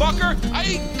 motherfucker. I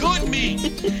eat good meat.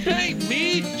 It ain't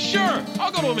me. Sure,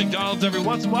 I'll go to a McDonald's every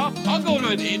once in a while. I'll go to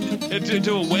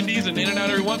a Wendy's and In-N-Out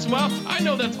every once in a while. I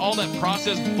know that's all that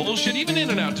processed bullshit, even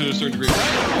In-N-Out to a certain degree,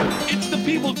 right? It's the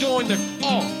people doing it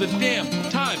all the damn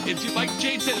time. It's like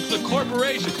Jade said, it's the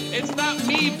corporation. It's not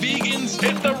me, vegans.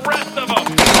 It's the rest of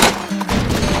them.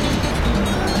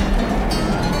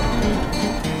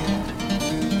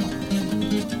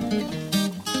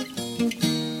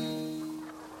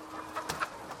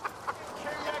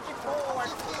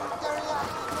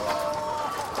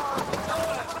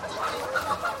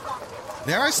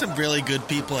 There are some really good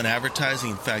people in advertising.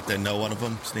 In fact, I know one of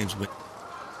them. His name's Win.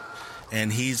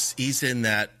 And he's in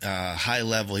that high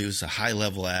level. He was a high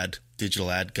level digital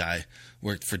ad guy.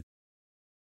 Worked for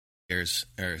years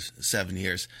or 7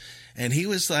 years. And he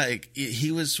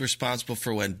was responsible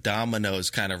for when Domino's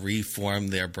kind of reformed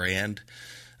their brand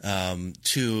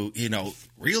to,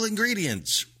 real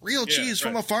ingredients, real cheese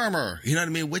from a farmer. You know what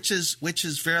I mean? Which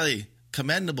is fairly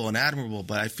commendable and admirable.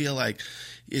 But I feel like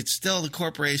it's still the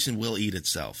corporation will eat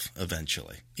itself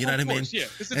eventually. You know what I mean? Yeah,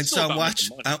 and so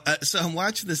I'm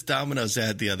watching this Domino's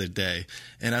ad the other day,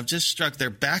 and I'm just struck. They're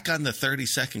back on the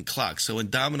 30-second clock. So when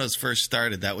Domino's first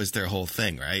started, that was their whole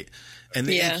thing, right? And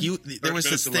there was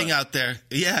this thing out there,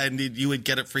 and you would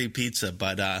get a free pizza,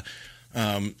 but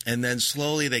and then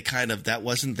slowly they that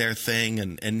wasn't their thing,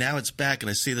 and now it's back. And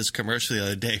I see this commercial the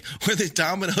other day where the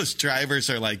Domino's drivers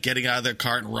are like getting out of their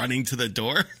car and running to the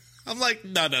door. I'm like,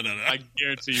 no. I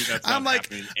guarantee you that's not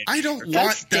happening. I don't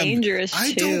want them. Dangerous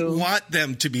I don't want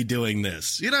them to be doing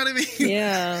this. You know what I mean?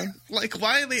 Yeah. Like,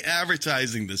 why are they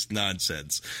advertising this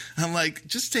nonsense? I'm like,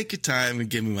 just take your time and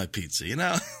give me my pizza.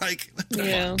 Like, what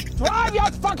the fuck? Drive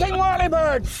your fucking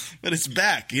whirlybird! But it's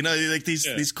back. Like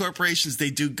these corporations,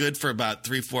 they do good for about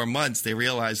 3-4 months. They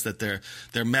realize that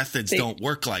their methods don't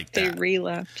work like that. They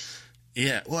relapse.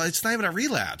 Yeah. Well, it's not even a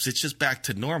relapse. It's just back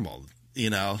to normal.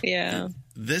 Yeah.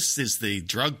 This is the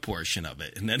drug portion of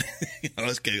it, and then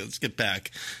let's get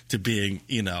back to being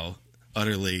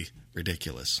utterly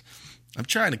ridiculous. I'm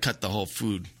trying to cut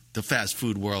the fast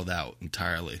food world out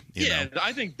entirely. You know?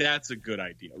 I think that's a good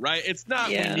idea, right? It's not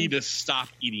we need to stop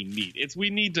eating meat. It's we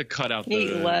need to cut out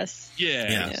eat less.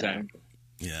 Yeah, exactly.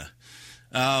 Yeah.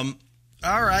 All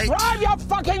right. Drive your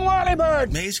fucking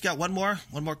whirlybird. Maze, got one more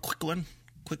quick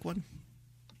one.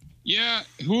 Yeah,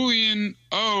 Julian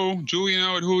O at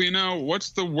Julian O.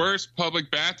 What's the worst public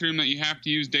bathroom that you have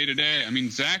to use day to day? I mean,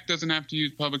 Zach doesn't have to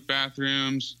use public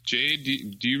bathrooms. Jade,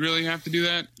 do you really have to do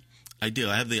that? I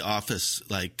do. I have the office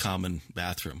common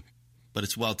bathroom, but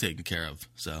it's well taken care of.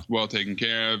 So well taken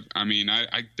care of. I mean,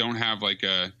 I don't have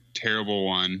a terrible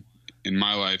one in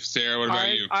my life. Sarah, what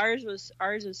about you? Ours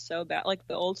was so bad. Like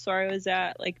the old store I was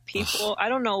at, people. I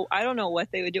don't know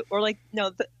what they would do, or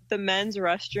the men's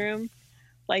restroom.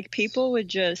 People would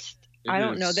just, I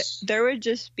don't know. There would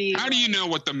just be. How do you know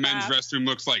what the men's restroom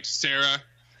looks like, Sarah?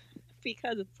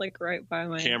 Because it's right by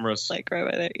my cameras. Right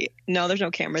by there. No, there's no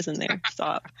cameras in there.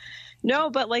 Stop. No,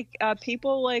 but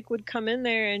people would come in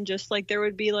there and just there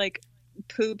would be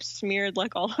poop smeared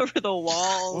all over the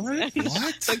walls and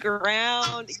the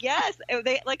ground. Yes,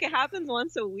 it happens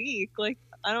once a week.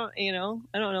 I don't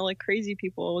know. Crazy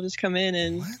people will just come in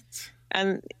and. What?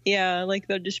 And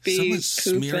there'll just be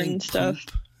poop and stuff.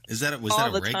 Was that a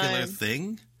regular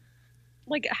thing?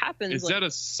 It happens. Is that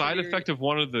a side effect of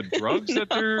one of the drugs that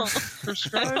they're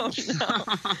prescribed?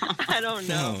 I don't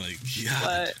know. Oh my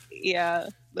god!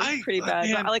 But it's pretty bad.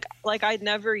 But, I'd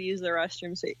never use the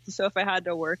restroom. So if I had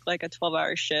to work a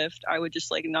 12-hour shift, I would just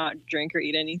not drink or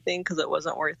eat anything because it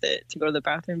wasn't worth it to go to the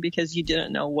bathroom because you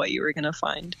didn't know what you were gonna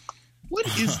find. What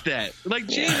is that?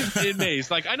 Jane and Maze,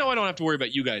 I know I don't have to worry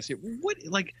about you guys here. What,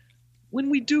 when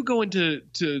we do go into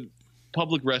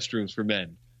public restrooms for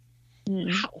men,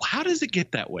 how does it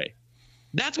get that way?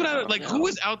 That's what who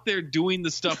is out there doing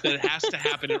the stuff that has to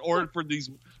happen in order for these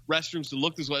restrooms to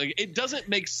look this way. Like, it doesn't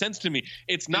make sense to me.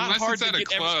 It's not Unless hard it's to at a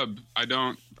club. I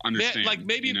don't understand. Like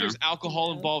maybe if there's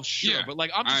alcohol involved, sure. Yeah, but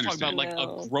like I'm just talking about like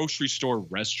a grocery store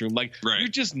restroom. Like you're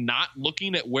just not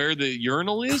looking at where the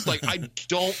urinal is. Like I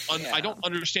don't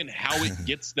understand how it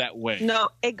gets that way. No,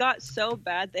 it got so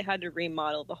bad they had to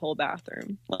remodel the whole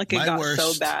bathroom. Like it got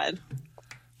so bad.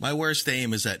 My worst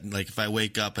aim is that, like, if I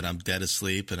wake up and I'm dead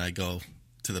asleep and I go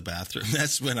to the bathroom,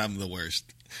 that's when I'm the worst.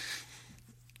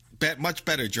 Much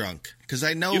better drunk, because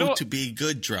I know to be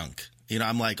good drunk. You know,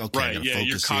 I'm like, okay, I gotta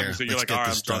focus here. Let's get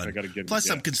this done. Plus,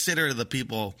 I'm considerate of the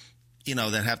people, you know,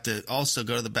 that have to also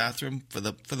go to the bathroom for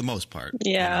the most part.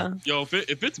 Yeah. You know? Yo,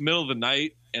 if it's middle of the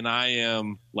night and I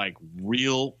am like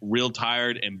real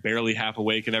tired and barely half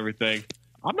awake and everything,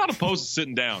 I'm not opposed to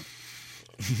sitting down.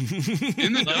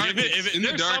 In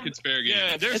the dark, it's fair game.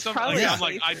 Yeah, there's something like, I'm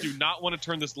like, I do not want to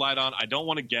turn this light on. I don't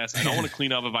want to guess. I don't want to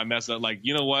clean up if I mess up. Like,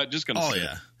 you know what? Just gonna. Oh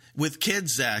yeah. With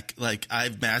kids, Zach, like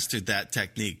I've mastered that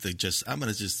technique. I'm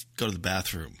gonna just go to the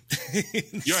bathroom.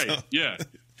 You're right. Yeah.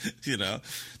 You know,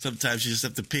 sometimes you just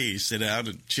have to pee, sit down,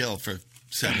 and chill for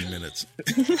 7 minutes.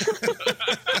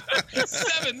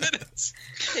 7 minutes.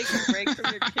 Take a break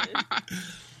from your kid.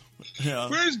 Yeah.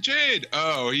 Where's Jade?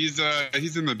 Oh, he's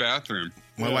in the bathroom.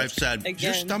 My wife said, "Is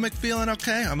your stomach feeling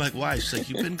okay?" I'm like, "Why?" She's like,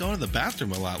 "You've been going to the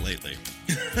bathroom a lot lately."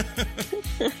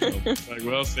 Like,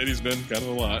 well, Sadie's been kind of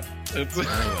a lot.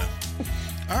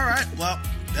 All right, well,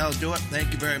 that'll do it.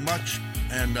 Thank you very much.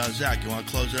 And Zach, you want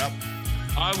to close it up?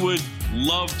 I would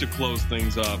love to close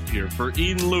things up here for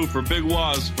Eden Lou, for Big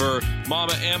Waz, for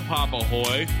Mama and Papa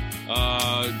Hoy.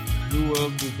 Who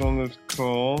else is on this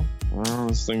call? Well,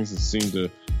 these things that seem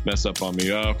to mess up on me.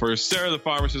 For Sarah the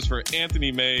Pharmacist, for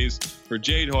Anthony Mays, for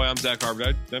Jade Hoy, I'm Zach Harper.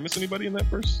 Did I miss anybody in that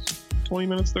first 20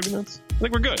 minutes, 30 minutes? I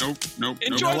think we're good. Nope.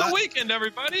 Enjoy the weekend,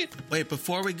 everybody. Wait,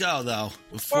 before we go, though.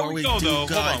 Before we go,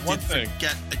 hold on, one thing.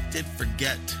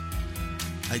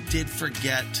 I did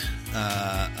forget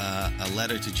a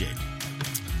letter to Jade.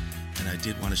 And I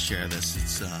did want to share this.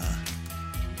 It's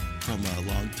from a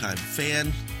longtime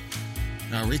fan,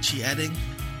 Richie Edding.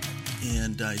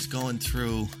 And he's going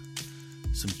through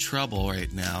some trouble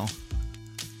right now.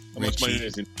 How much money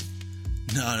is he?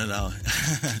 No.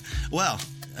 Well,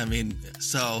 I mean,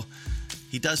 so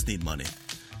he does need money.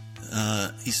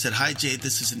 He said, "Hi, Jade.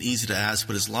 This isn't easy to ask,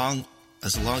 but as a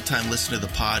long-time listener to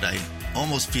the pod, I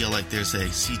almost feel like there's a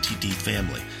CTD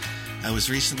family. I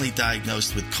was recently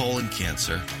diagnosed with colon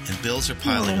cancer, and bills are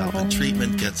piling up, and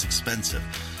treatment gets expensive.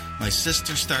 My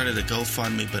sister started a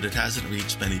GoFundMe, but it hasn't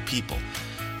reached many people.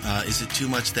 Is it too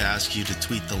much to ask you to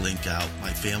tweet the link out?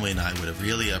 My family and I would have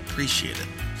really appreciated it.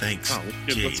 Thanks,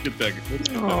 Jade." Let's get that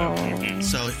out.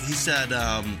 So he said,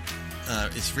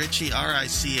 it's Richie,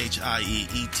 RICHIEETTING,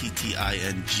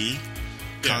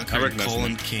 conquered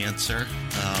colon cancer.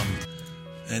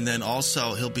 And then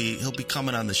also he'll be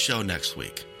coming on the show next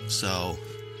week. So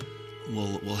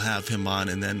we'll have him on,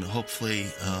 and then hopefully,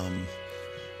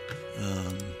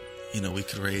 we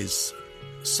could raise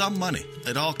some money.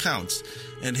 It all counts.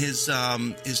 And his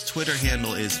Twitter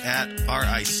handle is at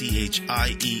RICHIEETTING,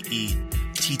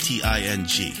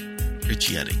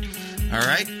 Richie Edding. All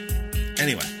right?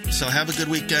 Anyway, so have a good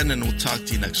weekend, and we'll talk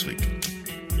to you next week.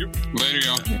 Yep. Later,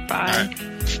 y'all. Bye. All right.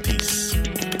 Peace.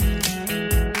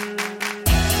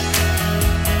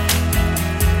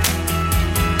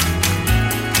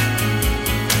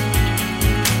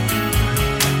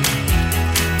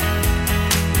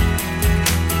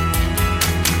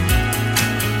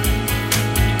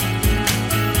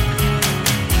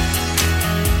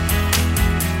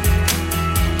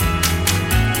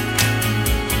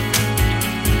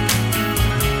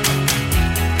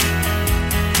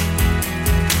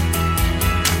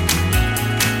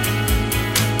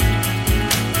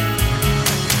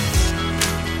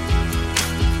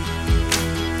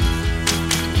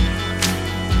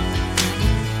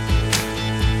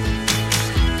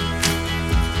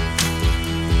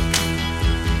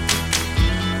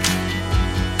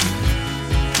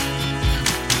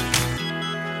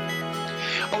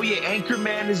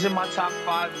 Anchorman is in my top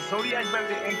 5. Is Zodiac better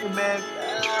than Anchorman?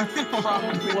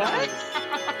 Probably what?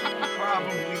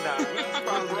 Probably not.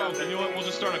 And you know what? We'll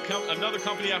just start another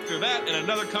company after that, and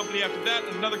another company after that,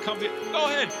 and another company. Go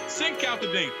ahead, count the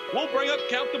ding. We'll bring up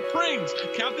count the prings,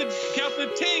 count the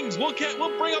tings. We'll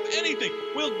bring up anything.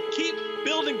 We'll keep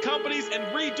building companies and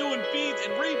redoing feeds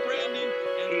and rebranding.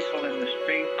 People in the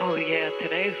street. Oh yeah,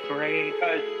 today's great.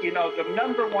 Because the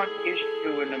number one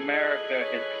issue in America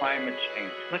is climate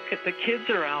change. Look at the kids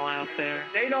are all out there.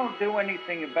 They don't do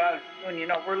anything about it. And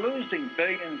we're losing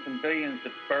billions and billions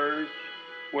of birds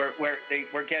we're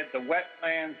getting the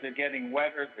wetlands are getting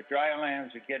wetter, the dry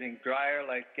lands are getting drier,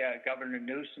 like Governor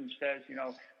Newsom says. You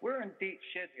know, we're in deep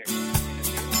shit here.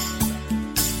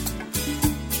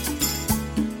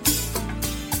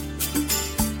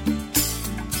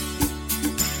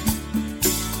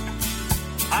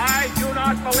 I do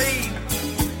not believe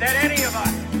that any of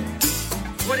us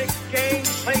would exchange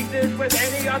places with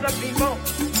any other people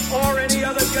or any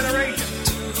other generation.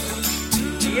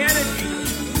 The energy,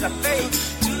 the faith,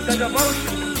 the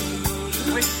devotion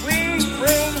which we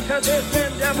bring to this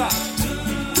endeavor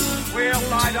will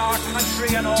light our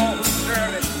country and all who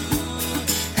serve it.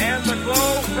 And the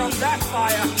glow from that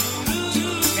fire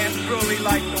can truly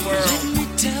light the world. Let me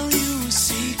tell you a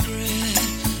secret.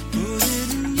 Put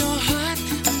it in your heart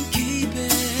and keep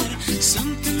it.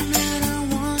 Something that I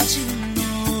want you to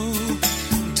know.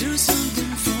 Do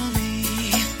something for me.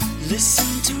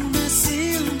 Listen to my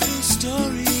simple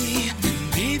story. And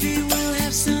maybe we'll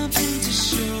have something to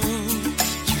show.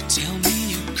 You tell me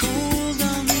you're cold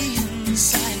on the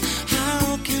inside.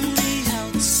 How can the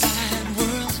outside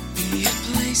world be a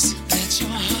place that your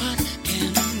heart can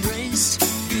embrace?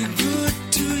 Be good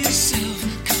to yourself,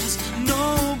 'cause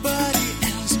nobody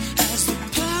else has the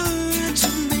power to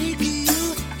make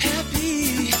you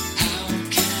happy. How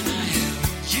can I help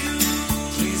you?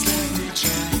 Please let me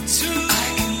try to. I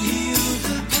can heal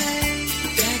the pain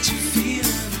that you feel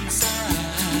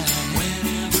inside.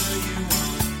 Whenever you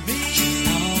want me,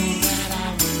 know that I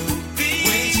will be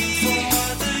waiting for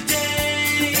the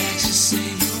day that you say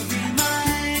you'll be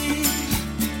mine.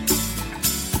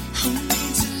 Who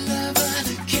needs a lover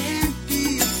that can't be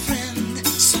a friend?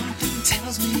 Something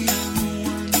tells me I'm the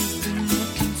one you've been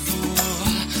looking for.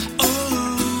 Oh,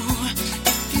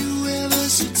 if you ever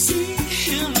should see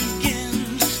him again,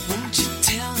 won't you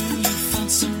tell him you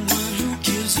found someone who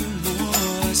gives you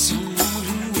more, someone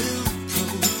who will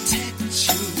protect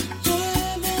you,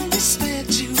 love and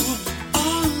respect you,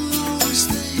 all those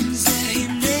things that he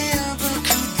never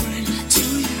could bring to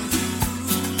you,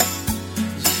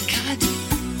 like I do,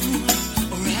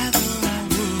 or rather I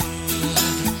would.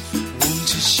 Won't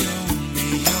you show me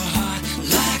your heart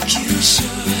like you should?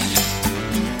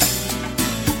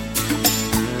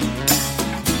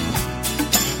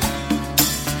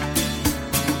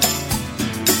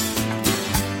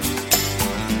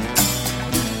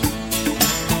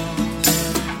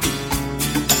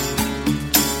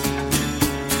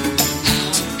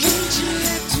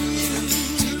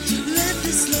 Let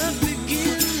this love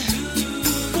begin.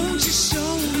 Won't you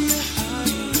show me your heart?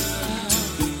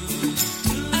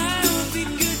 I'll be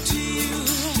good to you.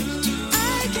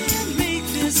 I can make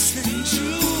this thing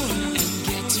true and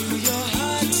get to your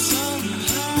heart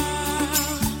somehow.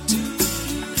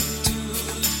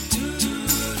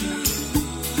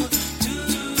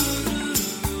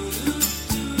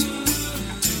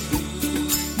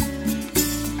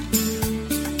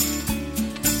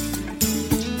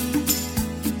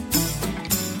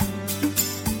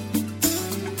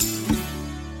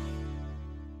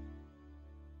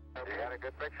 You got a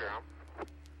good picture,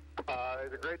 huh?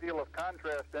 There's a great deal of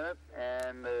contrast in it,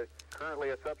 and currently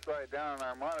it's upside down on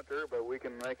our monitor, but we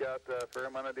can make out a fair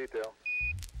amount of detail.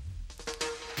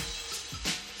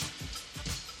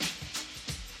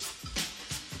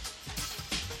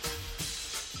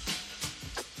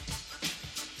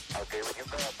 Okay, when you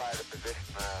verify the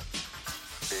position,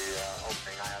 the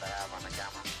opening I ought to have on the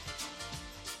camera.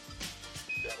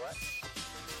 Is that what?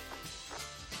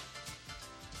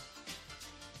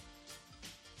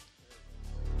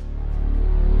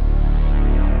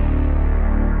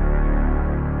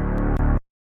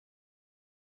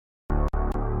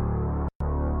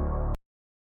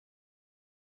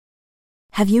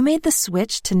 Have you made the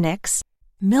switch to Knix?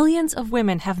 Millions of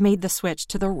women have made the switch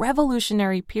to the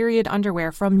revolutionary period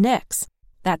underwear from Knix.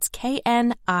 That's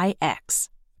Knix.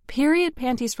 Period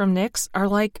panties from Knix are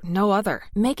like no other,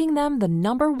 making them the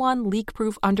 #1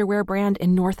 leak-proof underwear brand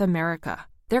in North America.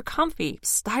 They're comfy,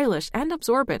 stylish, and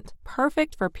absorbent,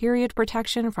 perfect for period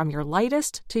protection from your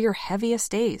lightest to your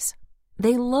heaviest days.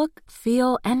 They look,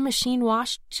 feel, and machine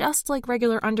wash just like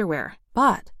regular underwear,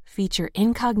 but feature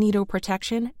incognito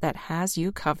protection that has you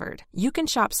covered. You can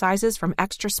shop sizes from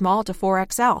extra small to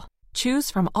 4XL. Choose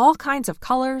from all kinds of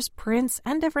colors, prints,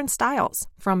 and different styles,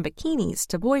 from bikinis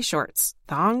to boy shorts,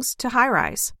 thongs to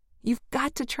high-rise. You've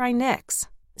got to try Knix.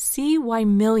 See why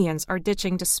millions are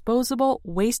ditching disposable,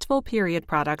 wasteful period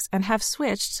products and have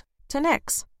switched to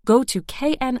Knix. Go to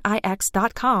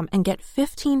knix.com and get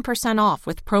 15% off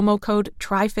with promo code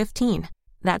TRY15.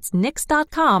 That's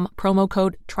Knix.com, promo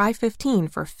code TRY15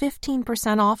 for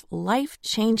 15% off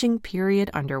life-changing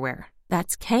period underwear.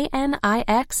 That's knix.com.